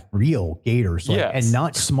have real gators, Yes. and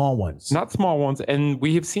not small ones. Not small ones. And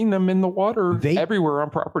we have seen them in the water everywhere on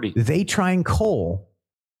property. They try and cull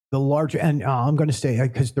the larger, and I'm going to say,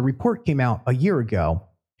 because the report came out a year ago,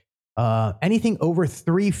 anything over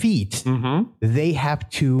 3 feet, they have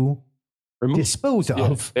to dispose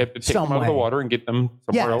of. They have to take them out of the water and get them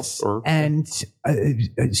somewhere else. And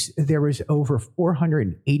there was over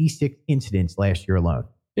 486 incidents last year alone.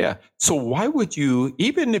 Yeah. So why would you,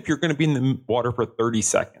 even if you're going to be in the water for 30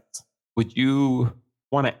 seconds, would you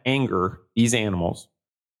want to anger these animals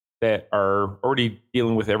that are already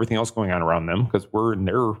dealing with everything else going on around them? Because we're in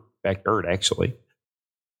their backyard, actually.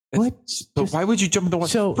 What? So why would you jump in the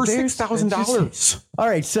water for $6,000? All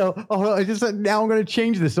right. So now I'm going to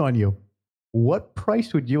change this on you. What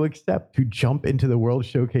price would you accept to jump into the World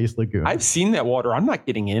Showcase Lagoon? I've seen that water. I'm not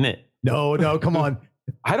getting in it. No, come on.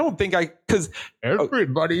 I don't think because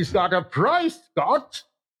everybody's got a price, Scott.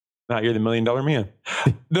 Now you're the $1 million man.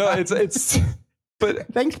 No, it's. But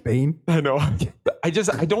thanks, Bane. I know. I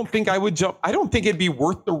don't think I would jump. I don't think it'd be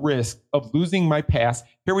worth the risk of losing my pass.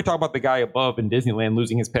 Here we talk about the guy above in Disneyland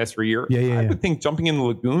losing his pass for a year. I would think jumping in the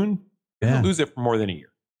lagoon, you'll lose it for more than a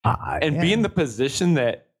year. And be in the position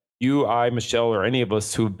that you, I, Michelle, or any of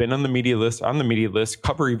us who've been on the media list,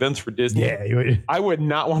 cover events for Disney. Yeah, I would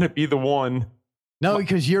not want to be the one. No,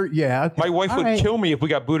 because you're, okay. My wife would kill me if we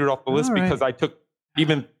got booted off the list because I took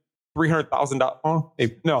even $300,000. Oh,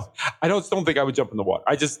 no, I don't think I would jump in the water.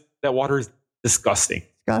 That water is disgusting.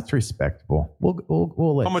 Scott's respectable.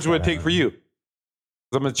 We'll let how much would it take for you? Because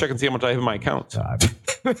I'm going to check and see how much I have in my account. I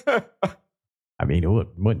mean, it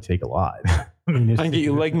wouldn't take a lot. I can get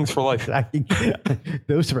you leggings for life.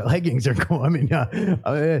 Those leggings are cool. I mean,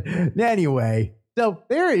 anyway. So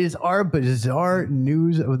there is our bizarre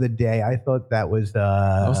news of the day. I thought that was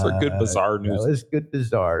those are good bizarre news. That was good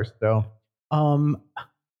bizarre. So, all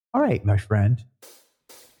right, my friend.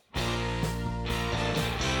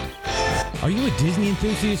 Are you a Disney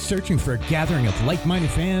enthusiast searching for a gathering of like-minded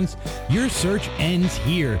fans? Your search ends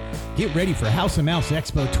here. Get ready for House of Mouse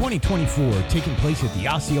Expo 2024, taking place at the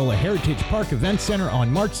Osceola Heritage Park Event Center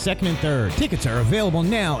on March 2nd and 3rd. Tickets are available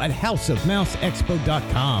now at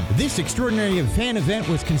houseofmouseexpo.com. This extraordinary fan event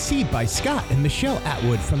was conceived by Scott and Michelle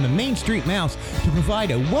Atwood from the Main Street Mouse to provide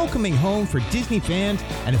a welcoming home for Disney fans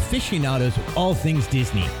and aficionados of all things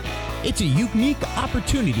Disney. It's a unique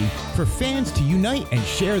opportunity for fans to unite and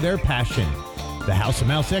share their passion. The House of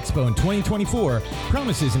Mouse Expo in 2024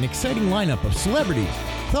 promises an exciting lineup of celebrities,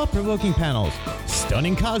 thought-provoking panels,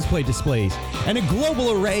 stunning cosplay displays, and a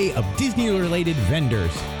global array of Disney-related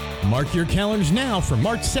vendors. Mark your calendars now for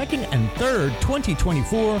March 2nd and 3rd,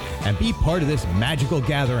 2024, and be part of this magical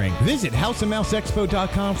gathering. Visit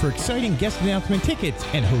houseofmouseexpo.com for exciting guest announcement tickets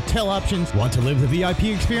and hotel options. Want to live the VIP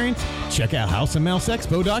experience? Check out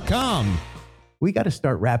houseofmouseexpo.com. We got to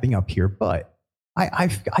start wrapping up here, but I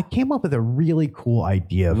came up with a really cool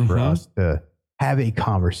idea for us to have a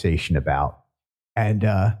conversation about. And,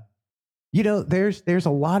 there's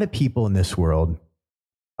a lot of people in this world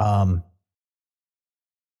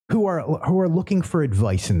who are looking for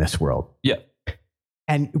advice in this world. Yeah.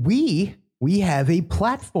 And we have a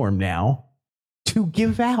platform now to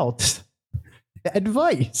give out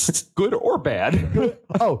advice. Good or bad.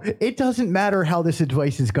 It doesn't matter how this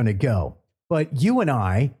advice is going to go. But you and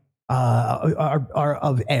I are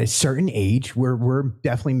of a certain age. We're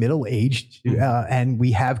definitely middle-aged, and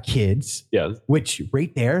we have kids. Yes. Which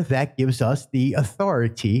right there, that gives us the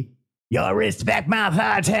authority. You respect my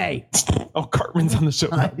authority. Oh, Cartman's on the show.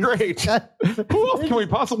 Great. Who else can we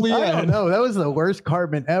possibly add? I don't know. That was the worst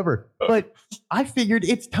Cartman ever. But I figured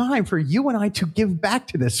it's time for you and I to give back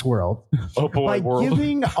to this world. Oh, boy, by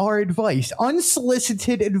giving our advice,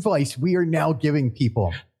 unsolicited advice we are now giving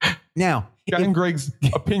people. Now, John and Greg's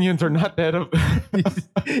opinions are not that of...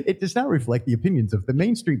 It does not reflect the opinions of the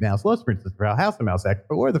Main Street Mouse, Lost Princess, House of Mouse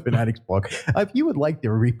Expo, or the Fanatics blog. If you would like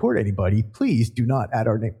to report anybody, please do not add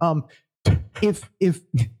our name.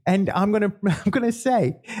 And I'm gonna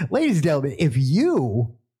say, ladies and gentlemen, if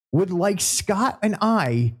you would like Scott and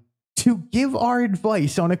I to give our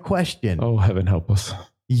advice on a question, oh, heaven help us,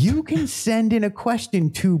 you can send in a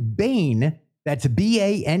question to Bane, that's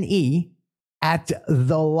BANE, at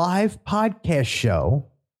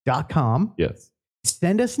thelivepodcastshow.com. Yes.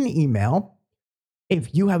 Send us an email.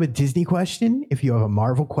 if you have a Disney question, if you have a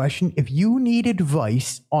Marvel question, if you need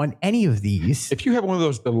advice on any of these, If you have one of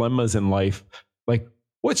those dilemmas in life, like,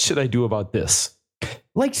 what should I do about this?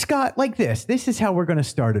 like Scott, like this is how we're going to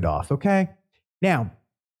start it off. Okay. Now,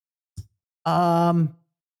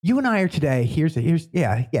 you and I are today. Here's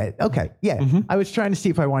okay. Yeah. Mhm. I was trying to see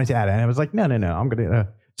if I wanted to add it, and I was like, no. I'm going to.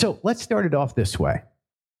 So let's start it off this way.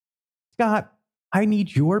 Scott, I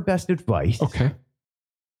need your best advice. Okay.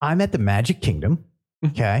 I'm at the Magic Kingdom.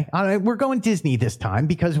 Okay. We're going Disney this time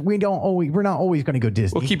because we're not always going to go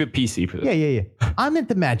Disney. We'll keep it PC for this. Yeah. I'm at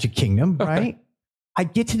the Magic Kingdom, right? I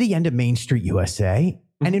get to the end of Main Street, USA,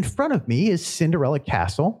 and in front of me is Cinderella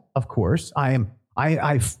Castle. Of course, I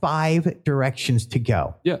have 5 directions to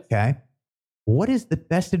go. Yeah. Okay. What is the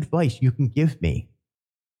best advice you can give me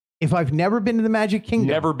if I've never been to the Magic Kingdom?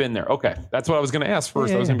 Never been there. Okay. That's what I was going to ask first.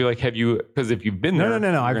 Yeah, I was going to be like, have you, because if you've been there.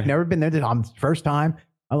 No. I've never been there. I'm first time.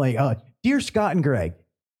 I'm like, dear Scott and Greg,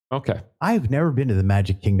 Okay. I've never been to the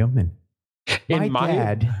Magic Kingdom, and my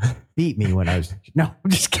dad beat me when I was. No,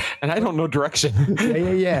 I'm just kidding. And I don't know direction.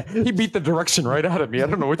 Yeah. He beat the direction right out of me. I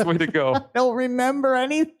don't know which way to go. I don't remember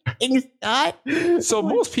anything, Scott. So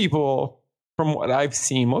most people, from what I've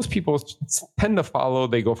seen, most people tend to follow.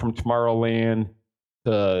 They go from Tomorrowland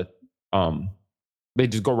to, they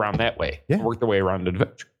just go around that way. Yeah. Work their way around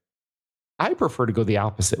adventure. I prefer to go the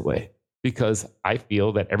opposite way because I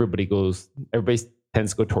feel that everybody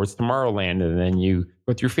tends to go towards Tomorrowland, and then you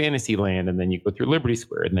go through Fantasyland, and then you go through Liberty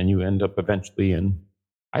Square, and then you end up eventually in.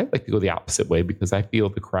 I like to go the opposite way because I feel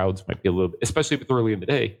the crowds might be a little bit, especially if it's early in the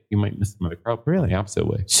day, you might miss some of the crowd. Really? The opposite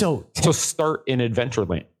way. So Start in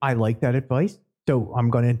Adventureland. I like that advice. So I'm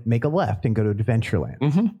going to make a left and go to Adventureland.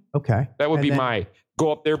 Mm-hmm. Okay. That would And be then- go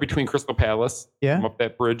up there between Crystal Palace, Yeah. come up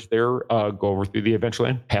that bridge there, go over through the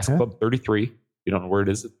Adventureland, past Yeah. Club 33. You don't know where it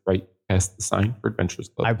is. It's right past the sign for Adventures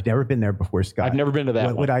Club. I've never been there before, Scott. I've never been to that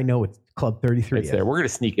What one. would I know? It's Club 33. It's there. We're going to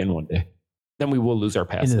sneak in one day. Then we will lose our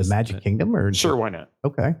passes. Into the Magic Kingdom, or Sure, why not?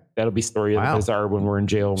 Okay. That'll be story of Wow. the Bazaar when we're in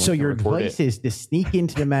jail. So your advice is to sneak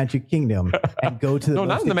into the Magic Kingdom and go to the No,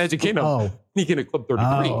 not in the Magic Kingdom. Oh, Sneak in at Club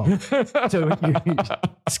 33. so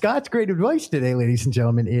Scott's great advice today, ladies and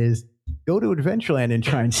gentlemen, is go to Adventureland and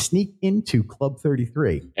try and sneak into Club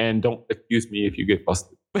 33. And don't accuse me if you get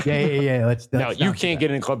busted. Yeah. Let's Now, you can't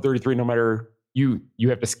get in Club 33 no matter, you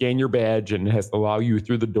have to scan your badge and it has to allow you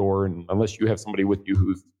through the door. And unless you have somebody with you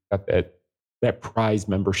who's got that prize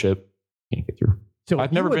membership, you can't get through. So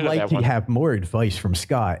I've never been to like that to one. have more advice from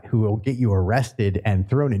Scott, who will get you arrested and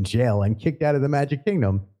thrown in jail and kicked out of the Magic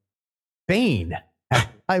Kingdom. Bane,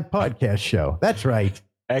 live podcast show. That's right.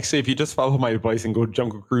 Actually, if you just follow my advice and go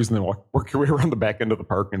Jungle Cruise and then work your way around the back end of the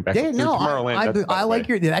park and back up through Tomorrowland. I like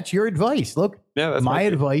that's your advice. Look, that's my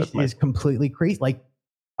advice is completely crazy. Like,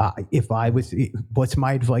 what's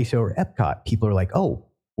my advice over Epcot? People are like, oh,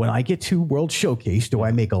 when I get to World Showcase, do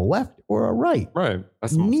I make a left or a right? Right.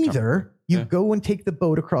 That's the most Neither. You go and take the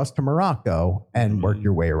boat across to Morocco and work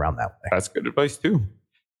your way around that way. That's good advice too.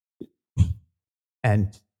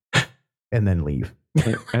 And then leave.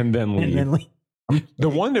 And then leave. And then leave. The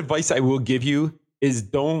one advice I will give you is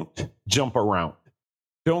don't jump around.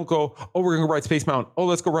 Don't go, oh, we're going to ride Space Mountain. Oh,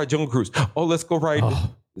 let's go ride Jungle Cruise. Oh, let's go ride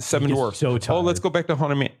Seven He gets Dwarfs. so tired. Oh, let's go back to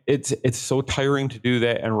Haunted Man. It's so tiring to do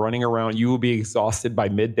that and running around. You will be exhausted by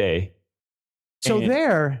midday. So And-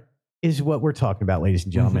 there is what we're talking about, ladies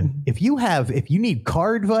and gentlemen. Mm-hmm. If you need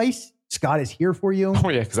car advice, Scott is here for you. Oh,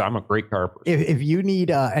 yeah, because I'm a great car person. If you need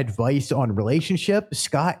advice on relationship,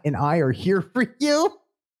 Scott and I are here for you.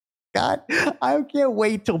 God, I can't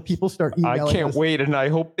wait till people start emailing I can't us. wait, and I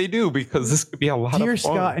hope they do, because this could be a lot Dear of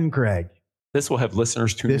fun. Scott and Greg, This will have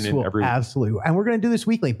listeners tuning this in will every week. absolutely, and we're going to do this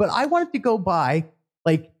weekly. But I wanted to go by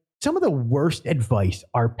like some of the worst advice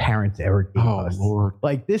our parents ever gave us. Lord.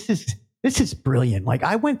 Like this is brilliant. Like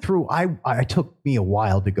I went through, I took me a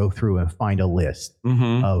while to go through and find a list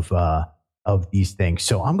Mm-hmm. of these things.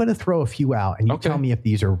 So I'm going to throw a few out, and you Okay. tell me if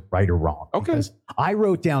these are right or wrong. Okay. Because I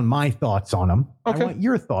wrote down my thoughts on them. Okay. I want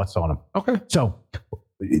your thoughts on them. Okay. So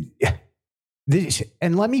this,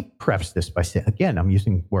 and let me preface this by saying, again, I'm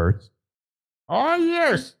using words. Ah,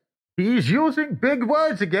 yes. He's using big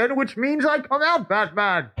words again, which means I come out,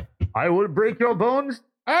 Batman. I will break your bones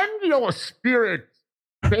and your spirit.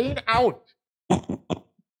 Bane out.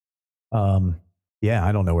 Yeah,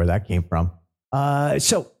 I don't know where that came from.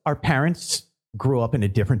 So our parents grew up in a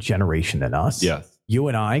different generation than us. Yes. You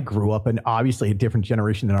and I grew up in obviously a different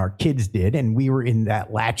generation than our kids did. And we were in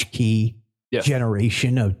that latchkey Yes.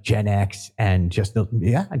 generation of Gen X and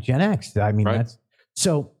Gen X. I mean, Right. that's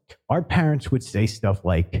so our parents would say stuff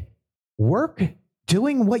like, work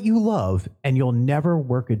doing what you love and you'll never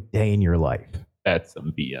work a day in your life. That's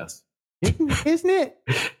some BS. Isn't it?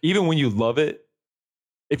 Even when you love it,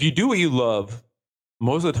 if you do what you love,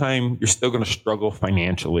 most of the time you're still going to struggle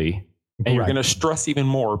financially, and you're Right. going to stress even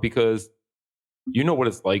more because you know what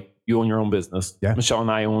it's like. You own your own business. Yeah. Michelle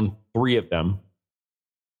and I own 3 of them.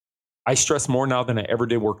 I stress more now than I ever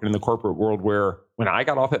did working in the corporate world, where when I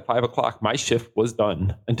got off at 5 o'clock, my shift was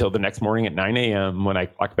done until the next morning at 9 a.m. when I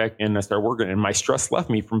clocked back in and I started working, and my stress left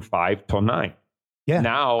me from 5 till 9. Yeah.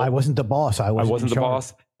 Now I wasn't the boss. I wasn't the in charge.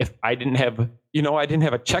 boss. If I didn't have, I didn't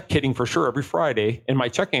have a check hitting for sure every Friday in my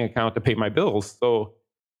checking account to pay my bills. So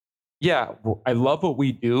yeah, I love what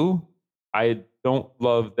we do. I don't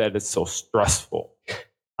love that it's so stressful.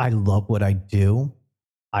 I love what I do.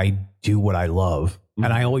 I do what I love.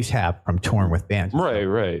 And I always have from touring with bands.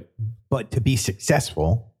 Right. But to be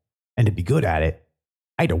successful and to be good at it,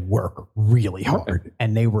 I had to work really hard.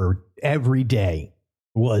 And they were, every day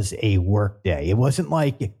was a work day. It wasn't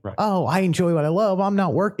like, oh, I enjoy what I love, I'm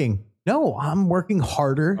not working. No, I'm working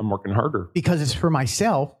harder. I'm working harder. Because it's for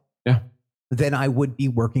myself. Yeah. Than I would be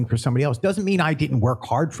working for somebody else. Doesn't mean I didn't work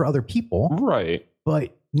hard for other people. Right.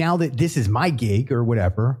 But now that this is my gig or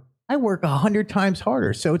whatever, I work 100 times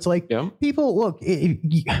harder. So it's like, people, look,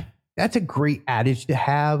 that's a great adage to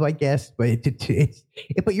have, I guess. But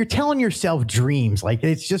but you're telling yourself dreams. Like,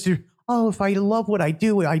 it's just, oh, if I love what I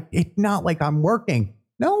do, it's not like I'm working.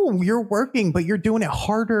 No, you're working, but you're doing it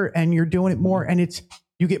harder and you're doing it more. And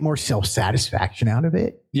you get more self-satisfaction out of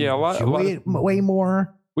it. Yeah, a lot way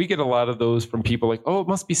more. We get a lot of those from people like, oh, it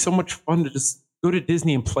must be so much fun to just go to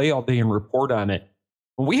Disney and play all day and report on it.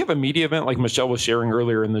 When we have a media event, like Michelle was sharing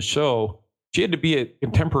earlier in the show, she had to be at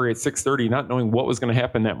Contemporary at 6:30, not knowing what was going to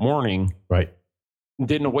happen that morning. Right.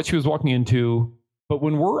 Didn't know what she was walking into. But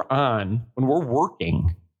when we're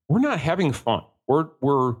working, we're not having fun.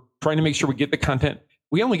 We're trying to make sure we get the content.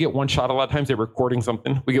 We only get one shot a lot of times at recording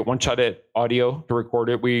something. We get one shot at audio to record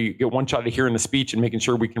it. We get one shot at hearing the speech and making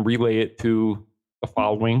sure we can relay it to the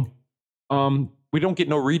following. We don't get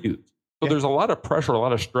no redos. So there's a lot of pressure, a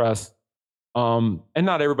lot of stress. And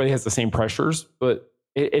not everybody has the same pressures, but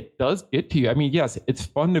it does get to you. I mean, yes, it's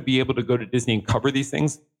fun to be able to go to Disney and cover these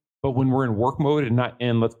things, but when we're in work mode and not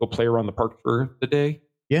in, let's go play around the park for the day.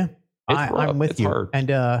 Yeah, I'm with you. Hard.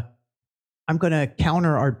 And I'm going to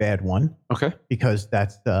counter our bad one. Okay. Because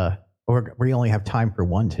that's we only have time for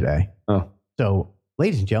one today. Oh. So,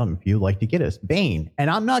 ladies and gentlemen, if you'd like to get us, Bane, and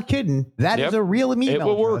I'm not kidding, that is a real email It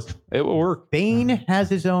will address. work. It will work. Bane has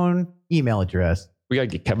his own email address. We got to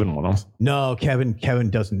get Kevin one else. No, Kevin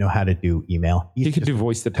doesn't know how to do email. He can do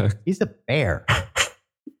voice to text. He's a bear.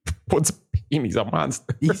 What's Bane? He's a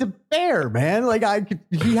monster. He's a bear, man. Like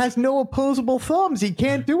he has no opposable thumbs. He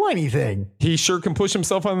can't do anything. He sure can push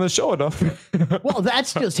himself on the show enough. Well,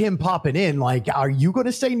 that's just him popping in. Like, are you going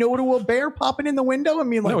to say no to a bear popping in the window? I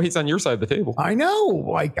mean, like, no, he's on your side of the table. I know.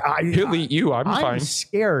 Like, he'll eat you. I'm fine. I'm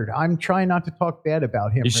scared. I'm trying not to talk bad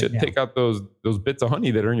about him. You should take out those bits of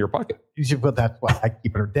honey that are in your pocket. You should, but that's why I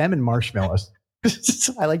keep it. Them and marshmallows.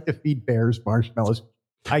 I like to feed bears marshmallows.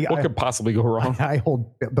 What could possibly go wrong? I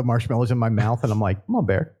hold the marshmallows in my mouth and I'm like, come on,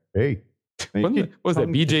 bear. Hey. What was that,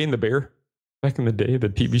 BJ and the Bear? Back in the day, the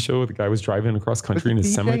TV show, the guy was driving across country in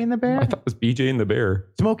his semi. BJ and the Bear? I thought it was BJ and the Bear.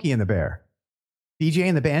 Smokey and the Bear. BJ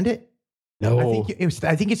and the Bandit? No.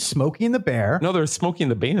 I think it's Smokey and the Bear. No, there's Smokey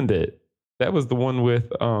and the Bandit. That was the one with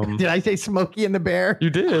Did I say Smokey and the Bear?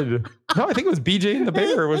 You did. No, I think it was BJ and the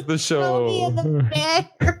Bear was the show. Smokey and the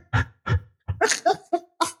Bear.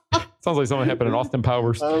 Sounds like something happened in Austin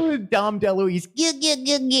Powers. Oh, Dom DeLuise.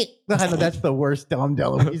 I know that's the worst Dom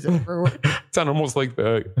DeLuise ever. Sounded almost like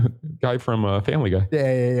the guy from Family Guy.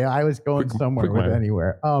 Yeah. I was going somewhere with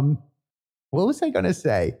anywhere. What was I going to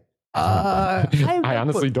say? I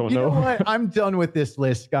honestly don't know. You know what? I'm done with this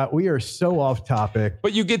list, Scott. We are so off topic.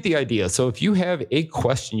 But you get the idea. So if you have a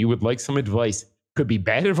question, you would like some advice, could be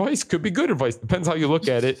bad advice, could be good advice, depends how you look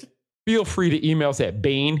at it. Feel free to email us at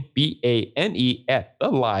Bane, BANE, at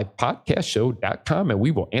thelivepodcastshow.com, and we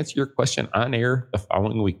will answer your question on air the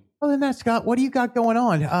following week. Other than that, Scott, what do you got going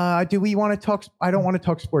on? Do we want to talk? I don't want to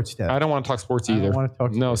talk sports today. I don't want to talk sports either. I don't want to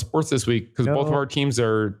talk No, sports this week because both of our teams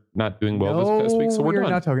are not doing well this past week, so we're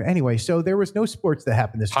done. Not talking. Anyway, so there was no sports that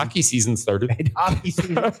happened this week. Hockey season started. Hockey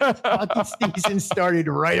season started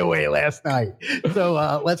right away last night.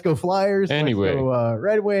 So let's go Flyers. Anyway, let's go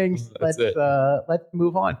Red Wings. Let's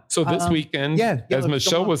move on. So this weekend, as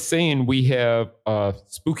Michelle was saying, we have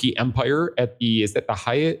Spooky Empire at the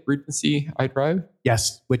Hyatt Regency I Drive?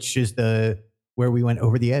 Yes, which is where we went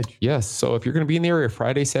over the edge. Yes. So if you're going to be in the area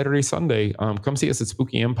Friday, Saturday, Sunday, come see us at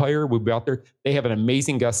Spooky Empire. We'll be out there. They have an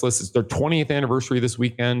amazing guest list. It's their 20th anniversary this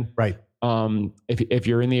weekend. Right. If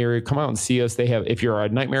you're in the area, come out and see us. They have, if you're a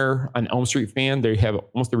Nightmare on Elm Street fan, they have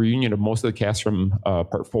almost a reunion of most of the cast from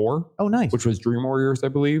part 4. Oh, nice. Which was Dream Warriors, I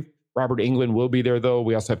believe. Robert Englund will be there, though.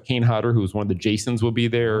 We also have Kane Hodder, who's one of the Jasons, will be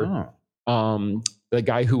there. Oh. The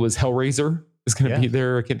guy who was Hellraiser is going to be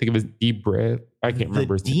there. I can't think of his I can't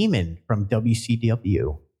remember his demon from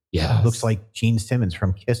WCW. Yeah, looks like Gene Simmons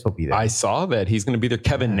from Kiss will be there. I saw that. He's going to be there.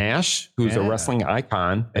 Kevin Nash, who's a wrestling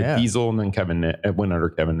icon at Diesel, and then went under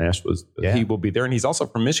Kevin Nash he will be there, and he's also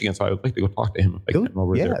from Michigan, so I would like to go talk to him if I can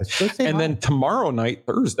over there. And then tomorrow night,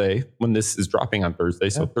 Thursday, when this is dropping on Thursday,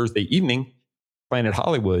 so Thursday evening, Planet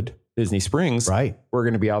Hollywood, Disney Springs. Right. We're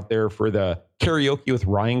going to be out there for the karaoke with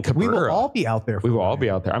Ryan Cabrera. We will all be out there. We will all be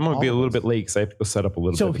out there. I'm going to be a little bit late because I have to go set up a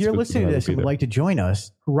little bit. So if you're listening to this and would like to join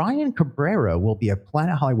us, Ryan Cabrera will be at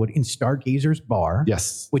Planet Hollywood in Stargazer's Bar.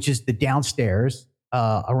 Yes. Which is the downstairs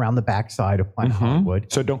around the backside of Planet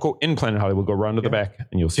Hollywood. So don't go in Planet Hollywood. Go around to the back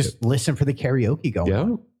and you'll just listen for the karaoke going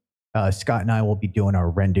on. Scott and I will be doing our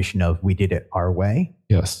rendition of We Did It Our Way.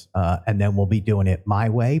 Yes. And then we'll be doing it My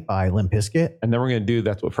Way by Limp Bizkit. And then we're going to do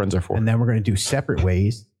That's What Friends Are For. And then we're going to do Separate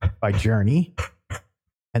Ways by Journey.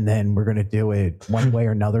 And then we're going to do it One Way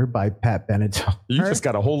or Another by Pat Bennett. You just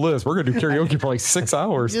got a whole list. We're going to do karaoke for like 6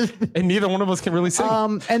 hours. And neither one of us can really sing.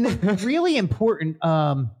 And then really important,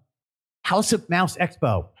 House of Mouse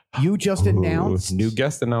Expo. You just announced. New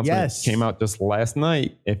guest announcement came out just last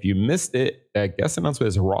night. If you missed it, that guest announcement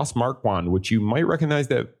is Ross Marquand, which you might recognize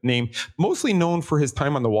that name. Mostly known for his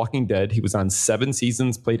time on The Walking Dead. He was on 7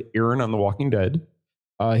 seasons, played Aaron on The Walking Dead.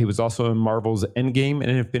 He was also in Marvel's Endgame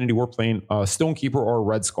and Infinity War playing Stonekeeper or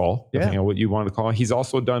Red Skull, depending on what you want to call it. He's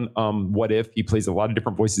also done What If. He plays a lot of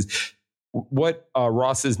different voices. What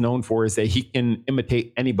Ross is known for is that he can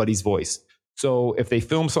imitate anybody's voice. So if they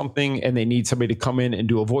film something and they need somebody to come in and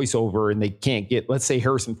do a voiceover and they can't get, let's say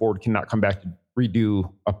Harrison Ford cannot come back to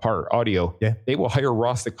redo a part audio, they will hire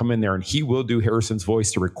Ross to come in there and he will do Harrison's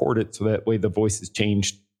voice to record it. So that way the voice is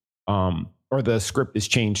changed or the script is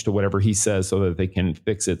changed to whatever he says so that they can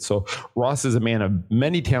fix it. So Ross is a man of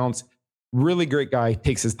many talents. Really great guy,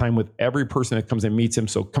 takes his time with every person that comes and meets him.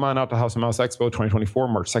 So come on out to House of Mouse Expo 2024,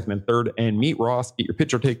 March 2nd and 3rd, and meet Ross, get your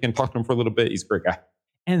picture taken, talk to him for a little bit. He's a great guy.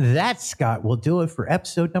 And that, Scott, will do it for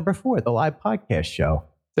episode number 4, the live podcast show.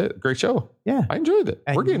 Great show. Yeah. I enjoyed it.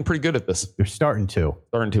 And we're getting pretty good at this. You're starting to.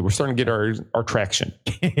 We're starting to get our traction.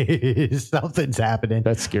 Something's happening.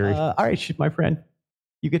 That's scary. All right, my friend.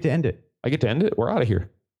 You get to end it. I get to end it. We're out of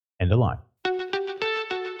here. End the line.